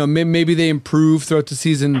 8-12, maybe they improve throughout the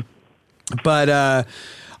season. But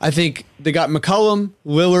I think they got McCollum,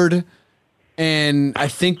 Lillard, and I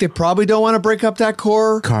think they probably don't want to break up that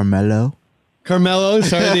core. Carmelo,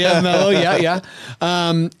 sorry, the Melo, yeah.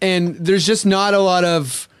 And there's just not a lot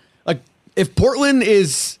of like if Portland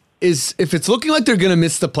is if it's looking like they're going to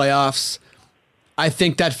miss the playoffs, I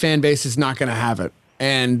think that fan base is not going to have it,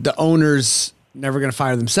 and the owners never going to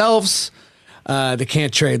fire themselves. They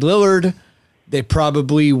can't trade Lillard. They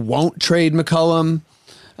probably won't trade McCollum.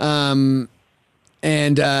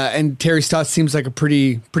 And Terry Stotts seems like a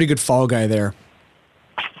pretty good fall guy there.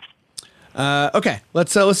 Okay,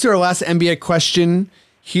 let's do our last NBA question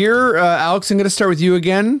here. Alex, I'm going to start with you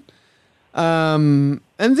again. And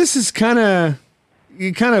this is kind of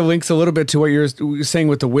links a little bit to what you're saying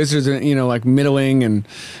with the Wizards, like middling and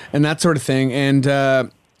that sort of thing. And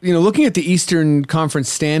looking at the Eastern Conference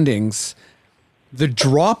standings, the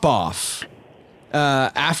drop off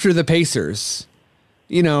after the Pacers.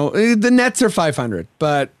 The Nets are 500,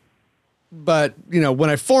 but when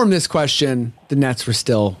I formed this question, the Nets were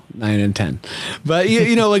still 9-10. But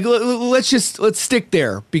let's stick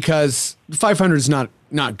there because 500 is not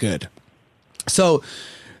good. So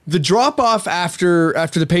the drop off after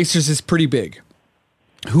the Pacers is pretty big.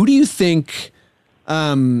 Who do you think?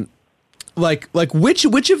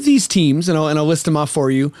 Which of these teams, and I'll list them off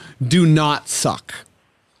for you, do not suck?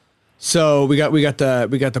 So we got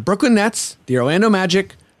the Brooklyn Nets, the Orlando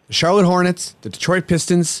Magic, the Charlotte Hornets, the Detroit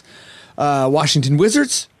Pistons, Washington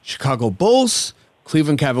Wizards, Chicago Bulls,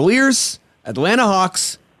 Cleveland Cavaliers, Atlanta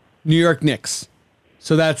Hawks, New York Knicks.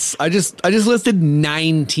 So I just listed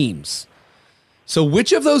 9 teams. So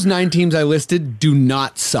which of those 9 teams I listed do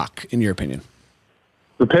not suck in your opinion?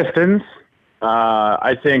 The Pistons.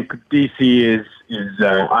 I think DC is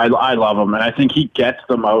I love him, and I think he gets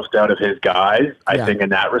the most out of his guys. I think in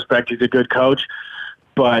that respect he's a good coach,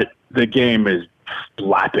 but the game is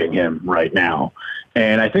slapping him right now.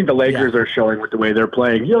 And I think the Lakers are showing with the way they're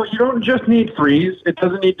playing. You don't just need threes. It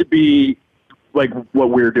doesn't need to be like what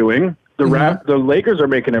we're doing. The Lakers are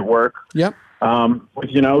making it work. Yep.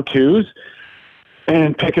 With twos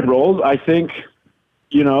and pick and rolls. I think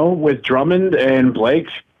with Drummond and Blake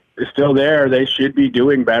is still there, they should be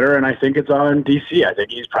doing better, and I think it's on DC. I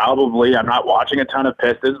think he's probably, I'm not watching a ton of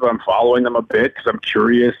Pistons, but I'm following them a bit because I'm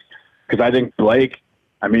curious, because I think Blake,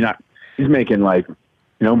 he's making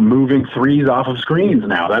moving threes off of screens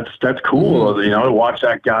now. That's cool, to watch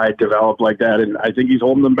that guy develop like that, and I think he's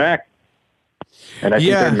holding them back. And I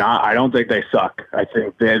think they're not, I don't think they suck. I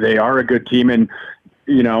think they are a good team, and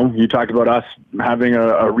you talked about us having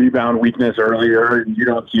a rebound weakness earlier, and you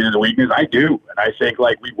don't see it as a weakness. I do. And I think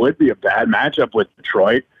we would be a bad matchup with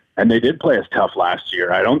Detroit, and they did play us tough last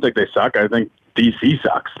year. I don't think they suck. I think DC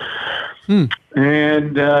sucks.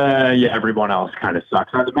 And, everyone else kind of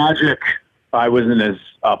sucks. Now, the Magic, I wasn't as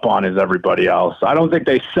up on as everybody else. I don't think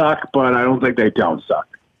they suck, but I don't think they don't suck.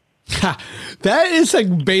 That is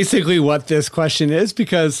basically what this question is,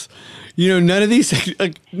 because none of these,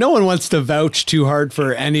 no one wants to vouch too hard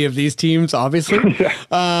for any of these teams, obviously.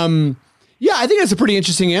 Yeah, I think that's a pretty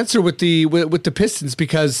interesting answer with the Pistons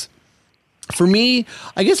because for me,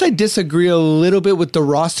 I guess I disagree a little bit with the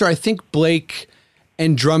roster. I think Blake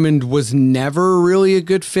and Drummond was never really a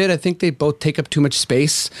good fit. I think they both take up too much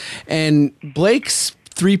space. And Blake's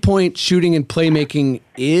three-point shooting and playmaking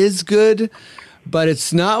is good, but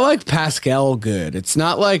it's not like Pascal good. It's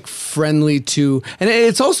not like friendly to, and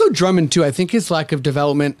it's also Drummond too. I think his lack of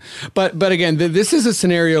development. But again, this is a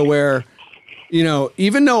scenario where,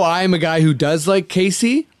 even though I'm a guy who does like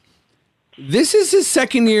Casey, this is his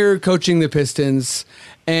second year coaching the Pistons,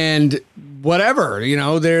 and whatever,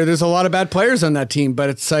 there's a lot of bad players on that team, but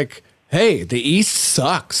it's like, hey, the East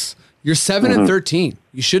sucks. You're 7-13.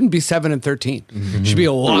 You shouldn't be 7-13. You should be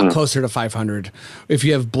a lot closer to 500 if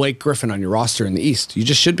you have Blake Griffin on your roster in the East. You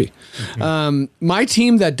just should be. My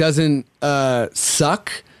team that doesn't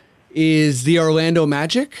suck is the Orlando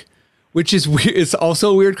Magic, which is weird. It's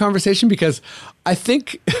also a weird conversation because I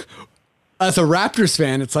think as a Raptors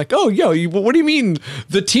fan, it's like, oh, what do you mean?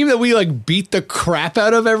 The team that we beat the crap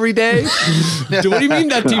out of every day? What do you mean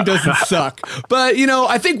that team doesn't suck? But,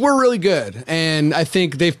 I think we're really good. And I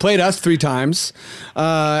think they've played us 3 times.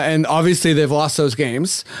 And obviously they've lost those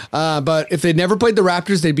games. But if they'd never played the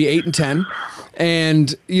Raptors, they'd be 8-10.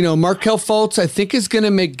 And, Markelle Fultz, I think, is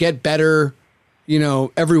going to get better,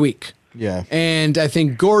 every week. Yeah. And I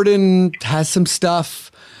think Gordon has some stuff.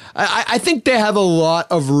 I think they have a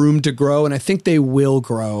lot of room to grow, and I think they will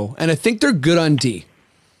grow. And I think they're good on D.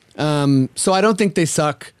 So I don't think they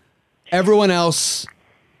suck. Everyone else,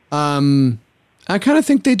 I kind of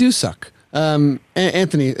think they do suck.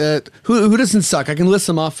 Anthony, who doesn't suck? I can list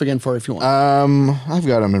them off again for you if you want. I've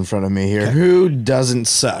got them in front of me here. Okay. Who doesn't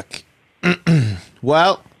suck?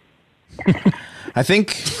 Well, I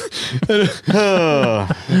think that's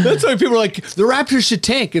why people are like, the Raptors should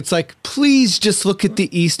tank. It's like, please just look at the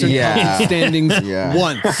Eastern Conference standings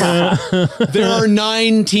once. There are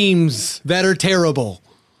 9 teams that are terrible.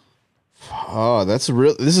 Oh, that's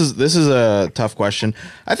real. This is a tough question.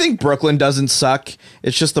 I think Brooklyn doesn't suck.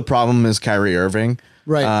 It's just the problem is Kyrie Irving.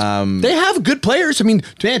 Right. They have good players. I mean,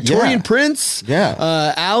 Taurean Prince,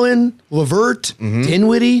 Allen, LeVert,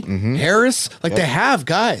 Dinwiddie, Harris. They have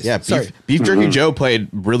guys. Yeah, Beef Jerky Joe played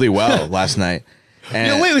really well last night.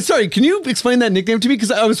 And wait, sorry. Can you explain that nickname to me? Because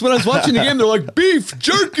when I was watching the game, they're like, Beef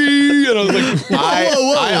Jerky. And I was like,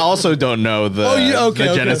 whoa. I also don't know the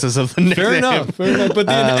genesis of the nickname. Fair enough. But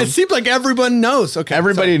it seems like everyone knows. Okay,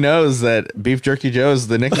 everybody knows that Beef Jerky Joe is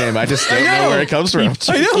the nickname. I just don't know where it comes from.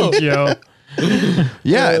 I know. Joe.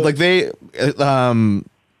 Yeah,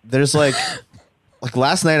 there's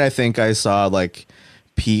last night I think I saw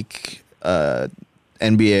peak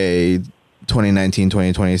NBA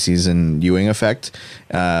 2019-2020 season Ewing effect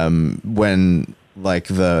when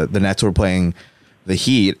the Nets were playing the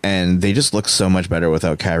Heat and they just looked so much better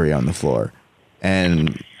without Kyrie on the floor,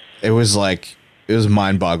 and it was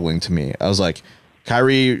mind-boggling to me. I was like,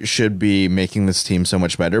 Kyrie should be making this team so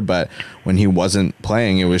much better, but when he wasn't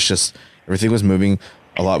playing, it was just everything was moving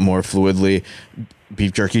a lot more fluidly.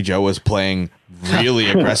 Beef Jerky Joe was playing really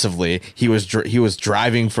aggressively. He was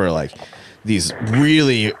driving for these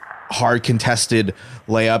really hard contested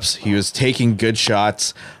layups. He was taking good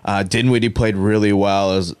shots. Dinwiddie played really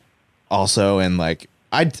well as also, and I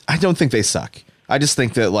don't think they suck. I just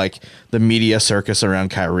think that the media circus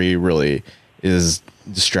around Kyrie really is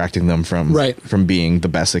distracting them from being the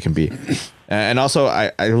best they can be. And also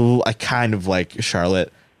I kind of like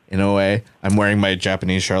Charlotte in a way. I'm wearing my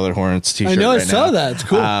Japanese Charlotte Hornets t-shirt. I know, right I saw now. that. It's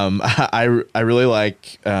cool. I really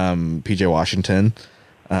like PJ Washington.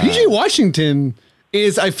 PJ Washington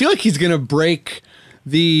I feel like he's gonna break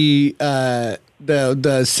the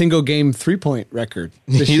single game 3-point record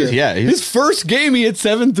this year. Yeah, his first game he hit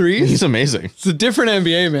 7 threes. He's amazing. It's a different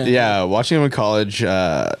NBA, man. Yeah, watching him in college in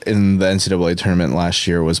the NCAA tournament last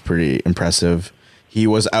year was pretty impressive. He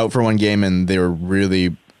was out for one game and they were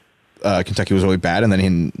really Kentucky was really bad, and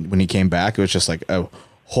then when he came back, it was just a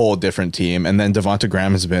whole different team. And then Devonta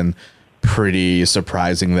Graham has been pretty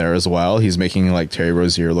surprising there as well. He's making Terry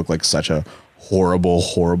Rozier look like such a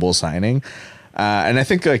horrible signing, and I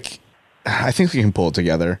think we can pull it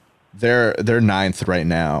together. They're 9th right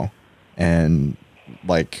now, and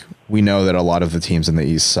we know that a lot of the teams in the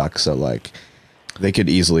East suck, so they could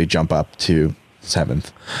easily jump up to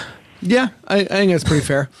 7th. Yeah, I think that's pretty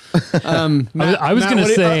fair. I was going to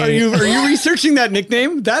say, are you researching that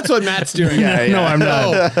nickname? That's what Matt's doing. Yeah. No, I'm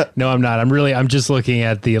not. No, I'm not. I'm just looking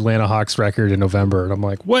at the Atlanta Hawks record in November, and I'm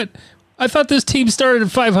like, what? I thought this team started at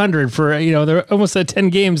 500 for they're almost at 10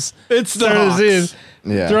 games. It's the Hawks.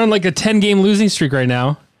 Yeah. They're on a 10-game losing streak right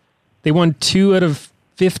now. They won 2 out of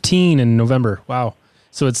 15 in November. Wow.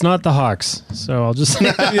 So it's not the Hawks. So I'll just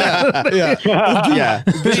Yeah. Yeah.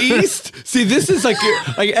 The East. See, this is like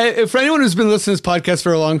for anyone who's been listening to this podcast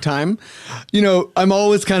for a long time, I'm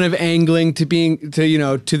always kind of angling to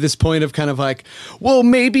this point of kind of like, well,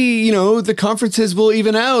 maybe, the conferences will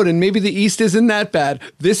even out and maybe the East isn't that bad.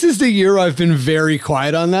 This is the year I've been very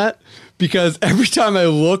quiet on that because every time I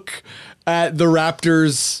look at the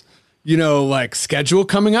Raptors, schedule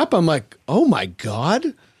coming up, I'm like, oh my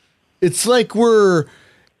God. It's like we're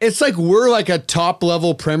like a top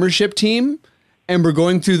level premiership team and we're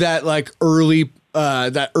going through that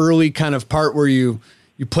early kind of part where you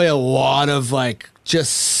play a lot of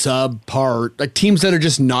just subpar teams that are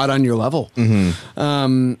just not on your level.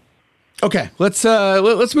 Mm-hmm. Okay, let's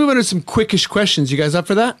move on to some quickish questions. You guys up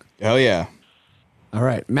for that? Oh yeah. All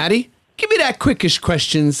right, Maddie, give me that quickish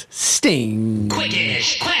questions sting.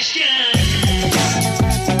 Quickish question.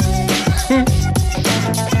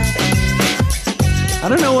 I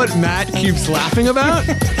don't know what Matt keeps laughing about,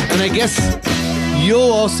 and I guess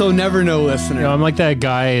you'll also never know, listener. I'm like that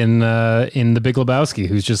guy in The Big Lebowski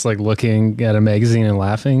who's just looking at a magazine and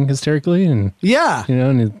laughing hysterically, and Yeah.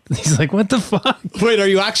 and he's like, "What the fuck?" Wait, are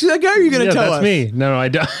you actually that guy? Or are you gonna tell that's us? me. No, I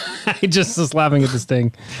don't. I just was laughing at this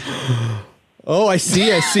thing. Oh, I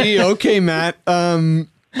see. Okay, Matt. All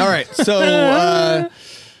right. So,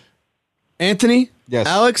 Anthony, Yes.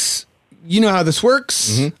 Alex, you know how this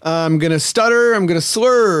works. Mm-hmm. I'm gonna stutter. I'm gonna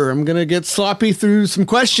slur. I'm gonna get sloppy through some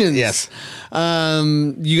questions. Yes.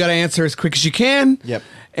 You got to answer as quick as you can. Yep.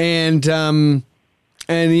 And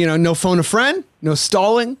no phone a friend, no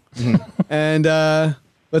stalling, and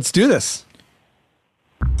let's do this.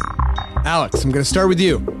 Alex, I'm gonna start with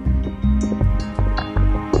you.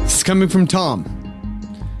 This is coming from Tom.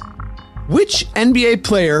 Which NBA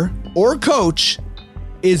player or coach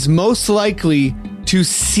is most likely to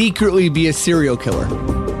secretly be a serial killer?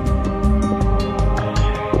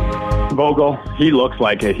 Vogel, he looks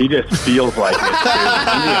like it. He just feels like it. In the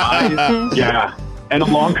eyes, yeah. And a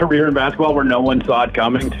long career in basketball where no one saw it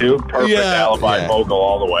coming, too. Perfect alibi, Yeah. Vogel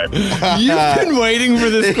all the way. You've been waiting for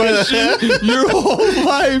this question your whole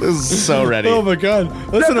life. This is so ready. Oh my God.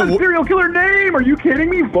 That's Listen, a serial killer name. Are you kidding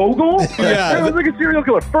me? Vogel? Yeah. That was like a serial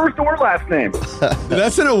killer. First or last name.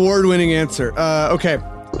 that's an award-winning answer. Okay.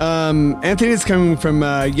 Anthony is coming from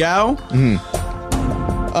Yao.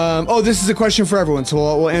 This is a question for everyone, so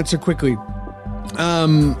we'll answer quickly.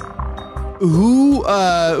 Who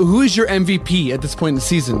is your MVP at this point in the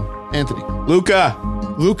season, Anthony? Luca.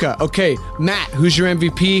 Luca. Okay. Matt, who's your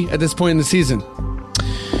MVP at this point in the season?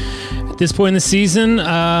 At this point in the season,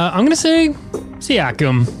 I'm gonna say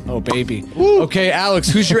Siakam. Oh, baby. Okay, Alex,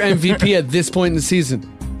 who's your MVP at this point in the season?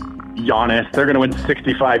 Giannis. They're going to win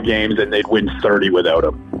 65 games and they'd win 30 without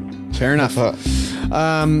him. Fair enough.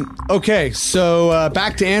 Okay, so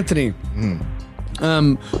back to Anthony.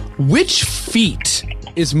 Which feat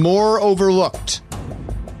is more overlooked?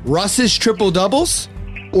 Russ's triple doubles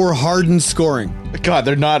or Harden's scoring? God,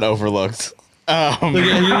 they're not overlooked.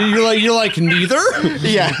 You're like neither.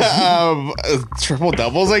 Yeah. Triple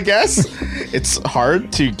doubles, I guess. It's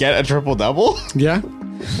hard to get a triple double. Yeah.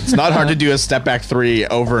 It's not hard to do a step back three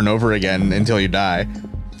over and over again until you die.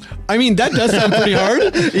 I mean, that does sound pretty hard.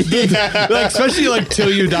 Especially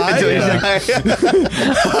till you die.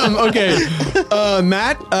 Okay.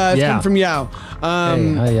 Matt, it's coming from Yao.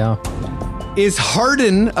 Yeah. Is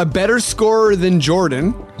Harden a better scorer than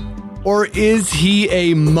Jordan, or is he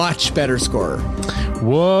a much better scorer?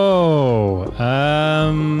 Whoa.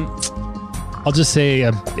 I'll just say,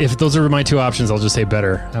 if those are my two options, I'll just say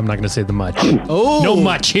better. I'm not going to say the much. Oh, no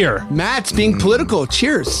much here. Matt's being political.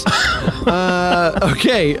 Cheers.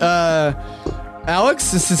 Okay.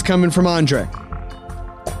 Alex, this is coming from Andre.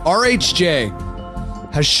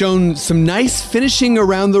 RHJ has shown some nice finishing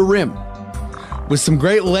around the rim with some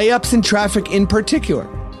great layups in traffic in particular.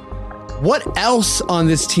 What else on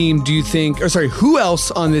this team do you think, who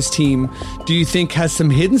else on this team do you think has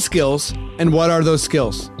some hidden skills, and what are those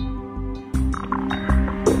skills?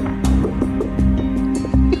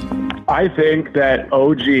 I think that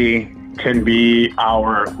OG can be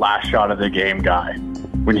our last shot of the game guy.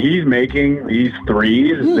 When he's making these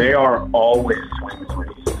threes, they are always swing threes.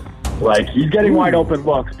 He's getting wide open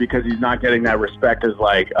looks because he's not getting that respect as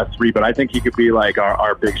a three, but I think he could be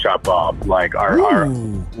our big shot Bob, our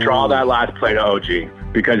draw that last play to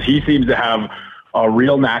OG, because he seems to have a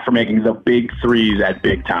real knack for making the big threes at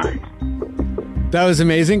big times. That was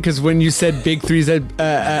amazing, because when you said big threes at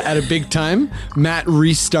a big time, Matt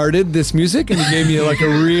restarted this music and he gave me a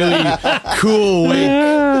really cool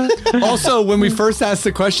wink. Also, when we first asked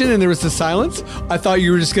the question and there was the silence, I thought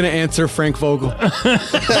you were just going to answer Frank Vogel.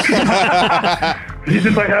 He's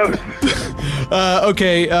in my house.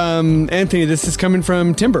 Okay, Anthony, this is coming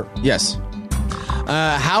from Timber. Yes.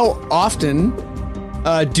 How often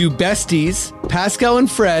do besties, Pascal and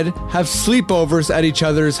Fred, have sleepovers at each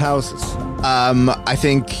other's houses? I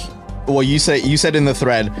think. Well, you said in the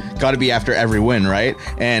thread, got to be after every win, right?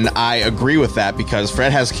 And I agree with that because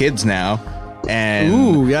Fred has kids now, and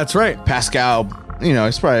Ooh, that's right. Pascal,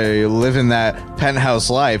 he's probably living that penthouse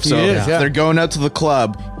life. So He is, if yeah. they're going out to the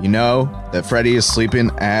club, that Freddie is sleeping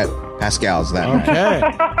at Pascal's that night. Okay.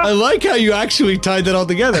 I like how you actually tied that all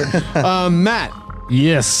together. Matt,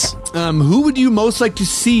 Yes. who would you most like to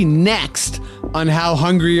see next on How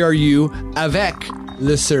Hungry Are You avec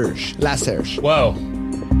Le Serge? La Serge. Whoa.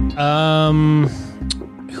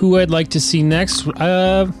 Who I'd like to see next?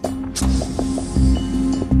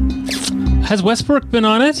 Has Westbrook been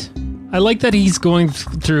on it? I like that he's going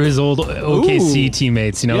through his old OKC Ooh.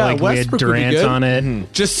 teammates. Yeah, Like we had Westbrook would be Durant good. on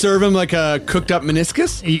it. Just serve him like a cooked up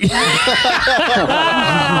meniscus? You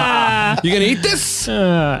gonna eat this?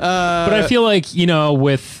 But I feel like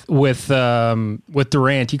with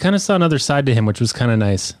Durant, you kind of saw another side to him, which was kind of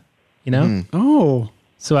nice. Oh.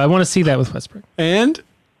 So I want to see that with Westbrook. And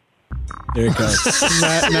there it goes.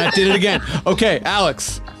 Matt did it again. Okay,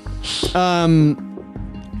 Alex.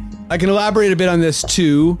 I can elaborate a bit on this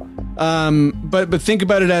too, but think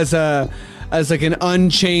about it as like an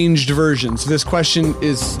unchanged version. So this question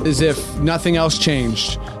is as if nothing else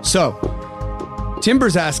changed. So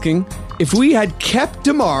Timber's asking if we had kept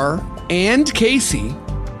DeMar and Casey,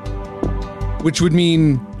 which would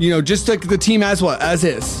mean just like the team as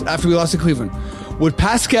is after we lost to Cleveland. Would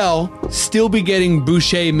Pascal still be getting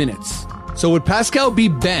Boucher minutes? So would Pascal be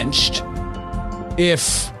benched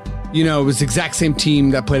if, it was the exact same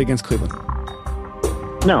team that played against Cleveland?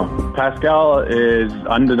 No, Pascal is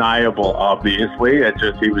undeniable, obviously. It's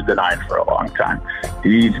just he was denied for a long time.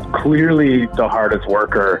 He's clearly the hardest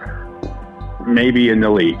worker maybe in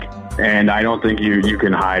the league. And I don't think you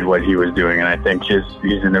can hide what he was doing. And I think he's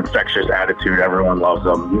an infectious attitude. Everyone loves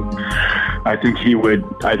him. I think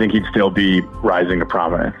he'd still be rising to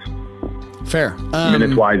prominence. Fair.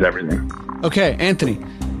 Minutes-wise, everything. Okay, Anthony.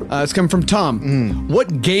 It's coming from Tom.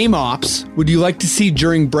 What game ops would you like to see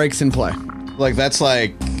during breaks in play? Like that's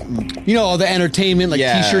like all the entertainment, like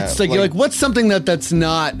Yeah, t-shirts. Like, you're like, what's something that's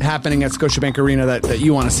not happening at Scotiabank Arena that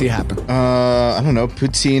you want to see happen? I don't know,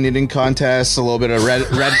 poutine eating contests, a little bit of red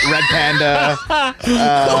panda. Red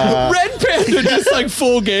Panda, just like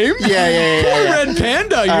full game. Yeah. Poor Red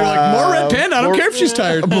Panda. You're like, more Red Panda. I don't care if she's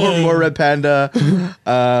tired. More red panda.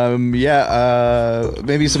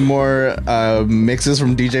 Maybe some more mixes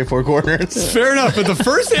from DJ Four Corners. Fair enough, but the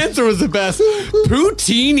first answer was the best.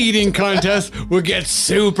 Poutine eating contest would get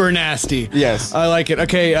super nasty. Yes. I like it.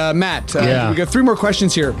 Okay, Matt, Yeah. we got 3 more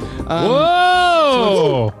questions here.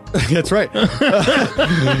 Whoa! That's right.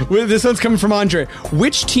 This one's coming from Andre.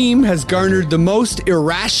 Which team has garnered the most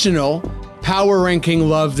irrational power ranking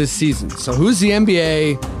love this season? So who's the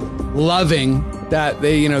NBA loving that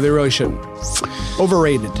they really shouldn't?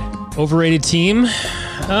 Overrated team.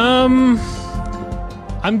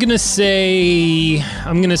 I'm gonna say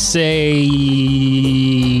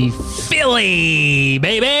Philly,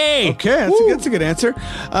 baby. Okay, that's a good answer.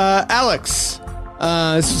 Alex,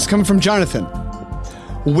 this is coming from Jonathan.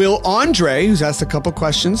 Will Andre, who's asked a couple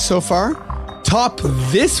questions so far, top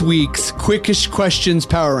this week's Quickish Questions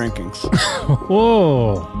power rankings?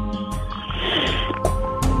 Whoa.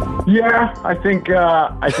 Yeah, I think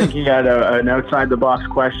he had an outside the box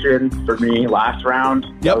question for me last round.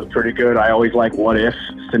 Yep. That was pretty good. I always like what if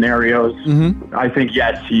scenarios. Mm-hmm. I think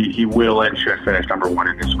yes, he will and should finish number 1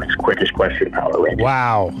 in this week's quickest question power ranking.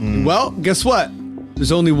 Wow. Well, guess what?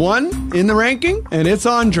 There's only one in the ranking, and it's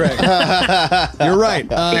Andre. You're right.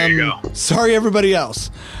 There you go. Sorry, everybody else.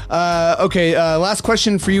 Okay, last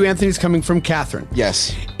question for you, Anthony, is coming from Catherine.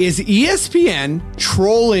 Yes. Is ESPN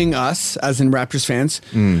trolling us, as in Raptors fans,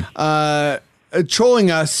 trolling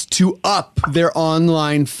us to up their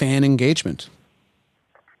online fan engagement?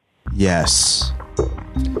 Yes.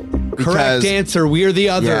 Correct answer. We are the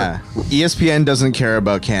other. Yeah. ESPN doesn't care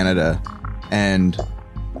about Canada, and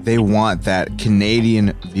they want that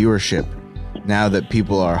Canadian viewership now that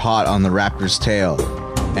people are hot on the Raptors' tail,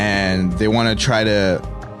 and they want to try to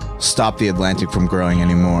stop the Atlantic from growing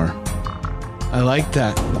anymore. I like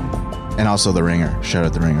that. And also the Ringer. Shout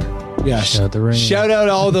out the Ringer. Yeah. Shout out the Ringer. Shout out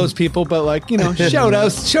all those people, but shout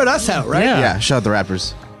us out, right? Yeah. Yeah, shout out the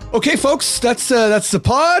Raptors. Okay, folks, that's the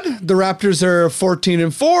pod. The Raptors are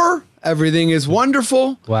 14-4. Everything is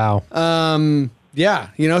wonderful. Wow.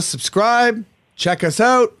 Yeah, subscribe, check us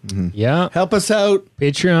out, Yeah. help us out.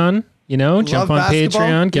 Patreon. jump on basketball.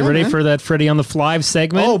 Patreon. Get Yeah, ready man. for that Freddie on the Fly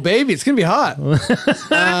segment. Oh, baby, it's going to be hot.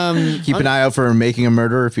 Keep an eye out for Making a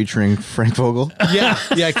Murderer featuring Frank Vogel. Yeah.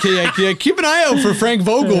 Keep an eye out for Frank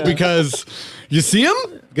Vogel because you see him?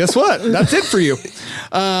 Guess what? That's it for you.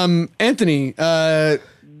 Anthony,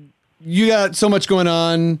 you got so much going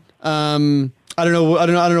on. I don't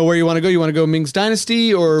know where you want to go. You want to go Ming's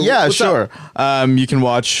Dynasty or Yeah, what's sure. up? You can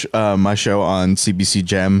watch my show on CBC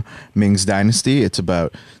Gem, Ming's Dynasty. It's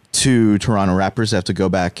about two Toronto rappers that have to go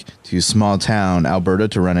back to small town Alberta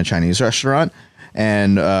to run a Chinese restaurant.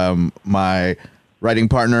 And my writing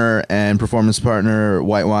partner and performance partner,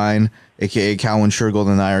 White Wine, a.k.a. Calvin Shergold,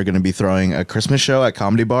 and I are going to be throwing a Christmas show at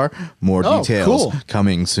Comedy Bar. More details cool.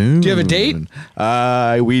 coming soon. Do you have a date?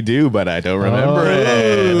 We do, but I don't remember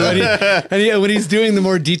it. And when he's doing the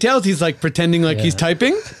more details, he's like pretending like he's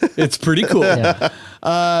typing. It's pretty cool.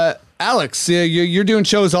 Alex, you're doing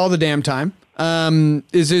shows all the damn time.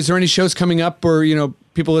 Is there any shows coming up or,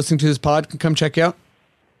 people listening to this pod can come check you out?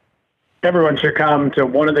 Everyone should come to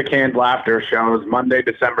one of the Canned Laughter shows Monday,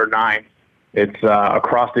 December 9th. It's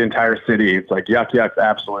across the entire city. It's like Yuck Yuck's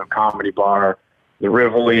Absolute Comedy Bar, the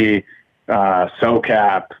Rivoli,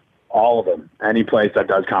 SoCap, all of them. Any place that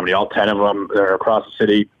does comedy, all 10 of them. They're across the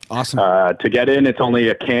city. Awesome. To get in, it's only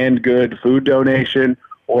a canned good food donation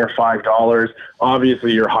or $5.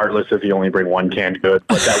 Obviously, you're heartless if you only bring one canned good,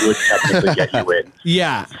 but that would technically get you in.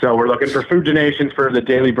 Yeah. So we're looking for food donations for the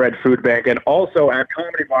Daily Bread Food Bank, and also at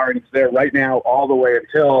Comedy Bar, and it's there right now all the way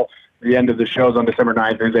until the end of the shows on December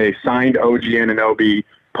 9th. There's a signed OG Ananobi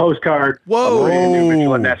postcard, Whoa. a brand new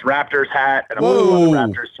Mitchell and Ness Raptors hat, and a bunch of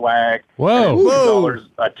Raptors swag. Whoa. $2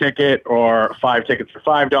 a ticket or 5 tickets for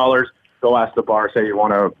 $5. Go ask the bar, say you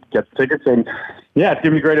want to get the tickets, and yeah, it's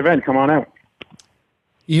going to be a great event. Come on out.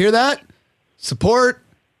 You hear that? Support.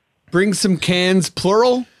 Bring some cans,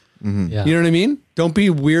 plural. Yeah. You know what I mean? Don't be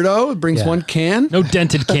weirdo. It brings one can. No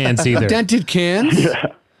dented cans either. Dented cans.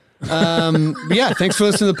 Thanks for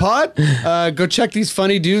listening to the pod. Go check these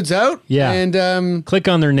funny dudes out. Yeah. And click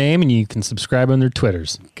on their name and you can subscribe on their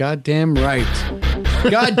Twitters. goddamn right.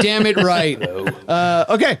 God damn it right.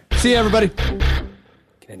 Okay. See you, everybody. Can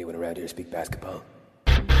anyone around here speak basketball?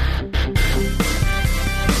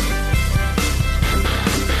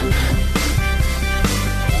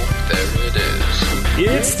 There it is.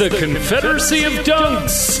 It's the Confederacy of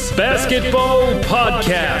Dunks Basketball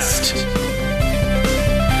Podcast.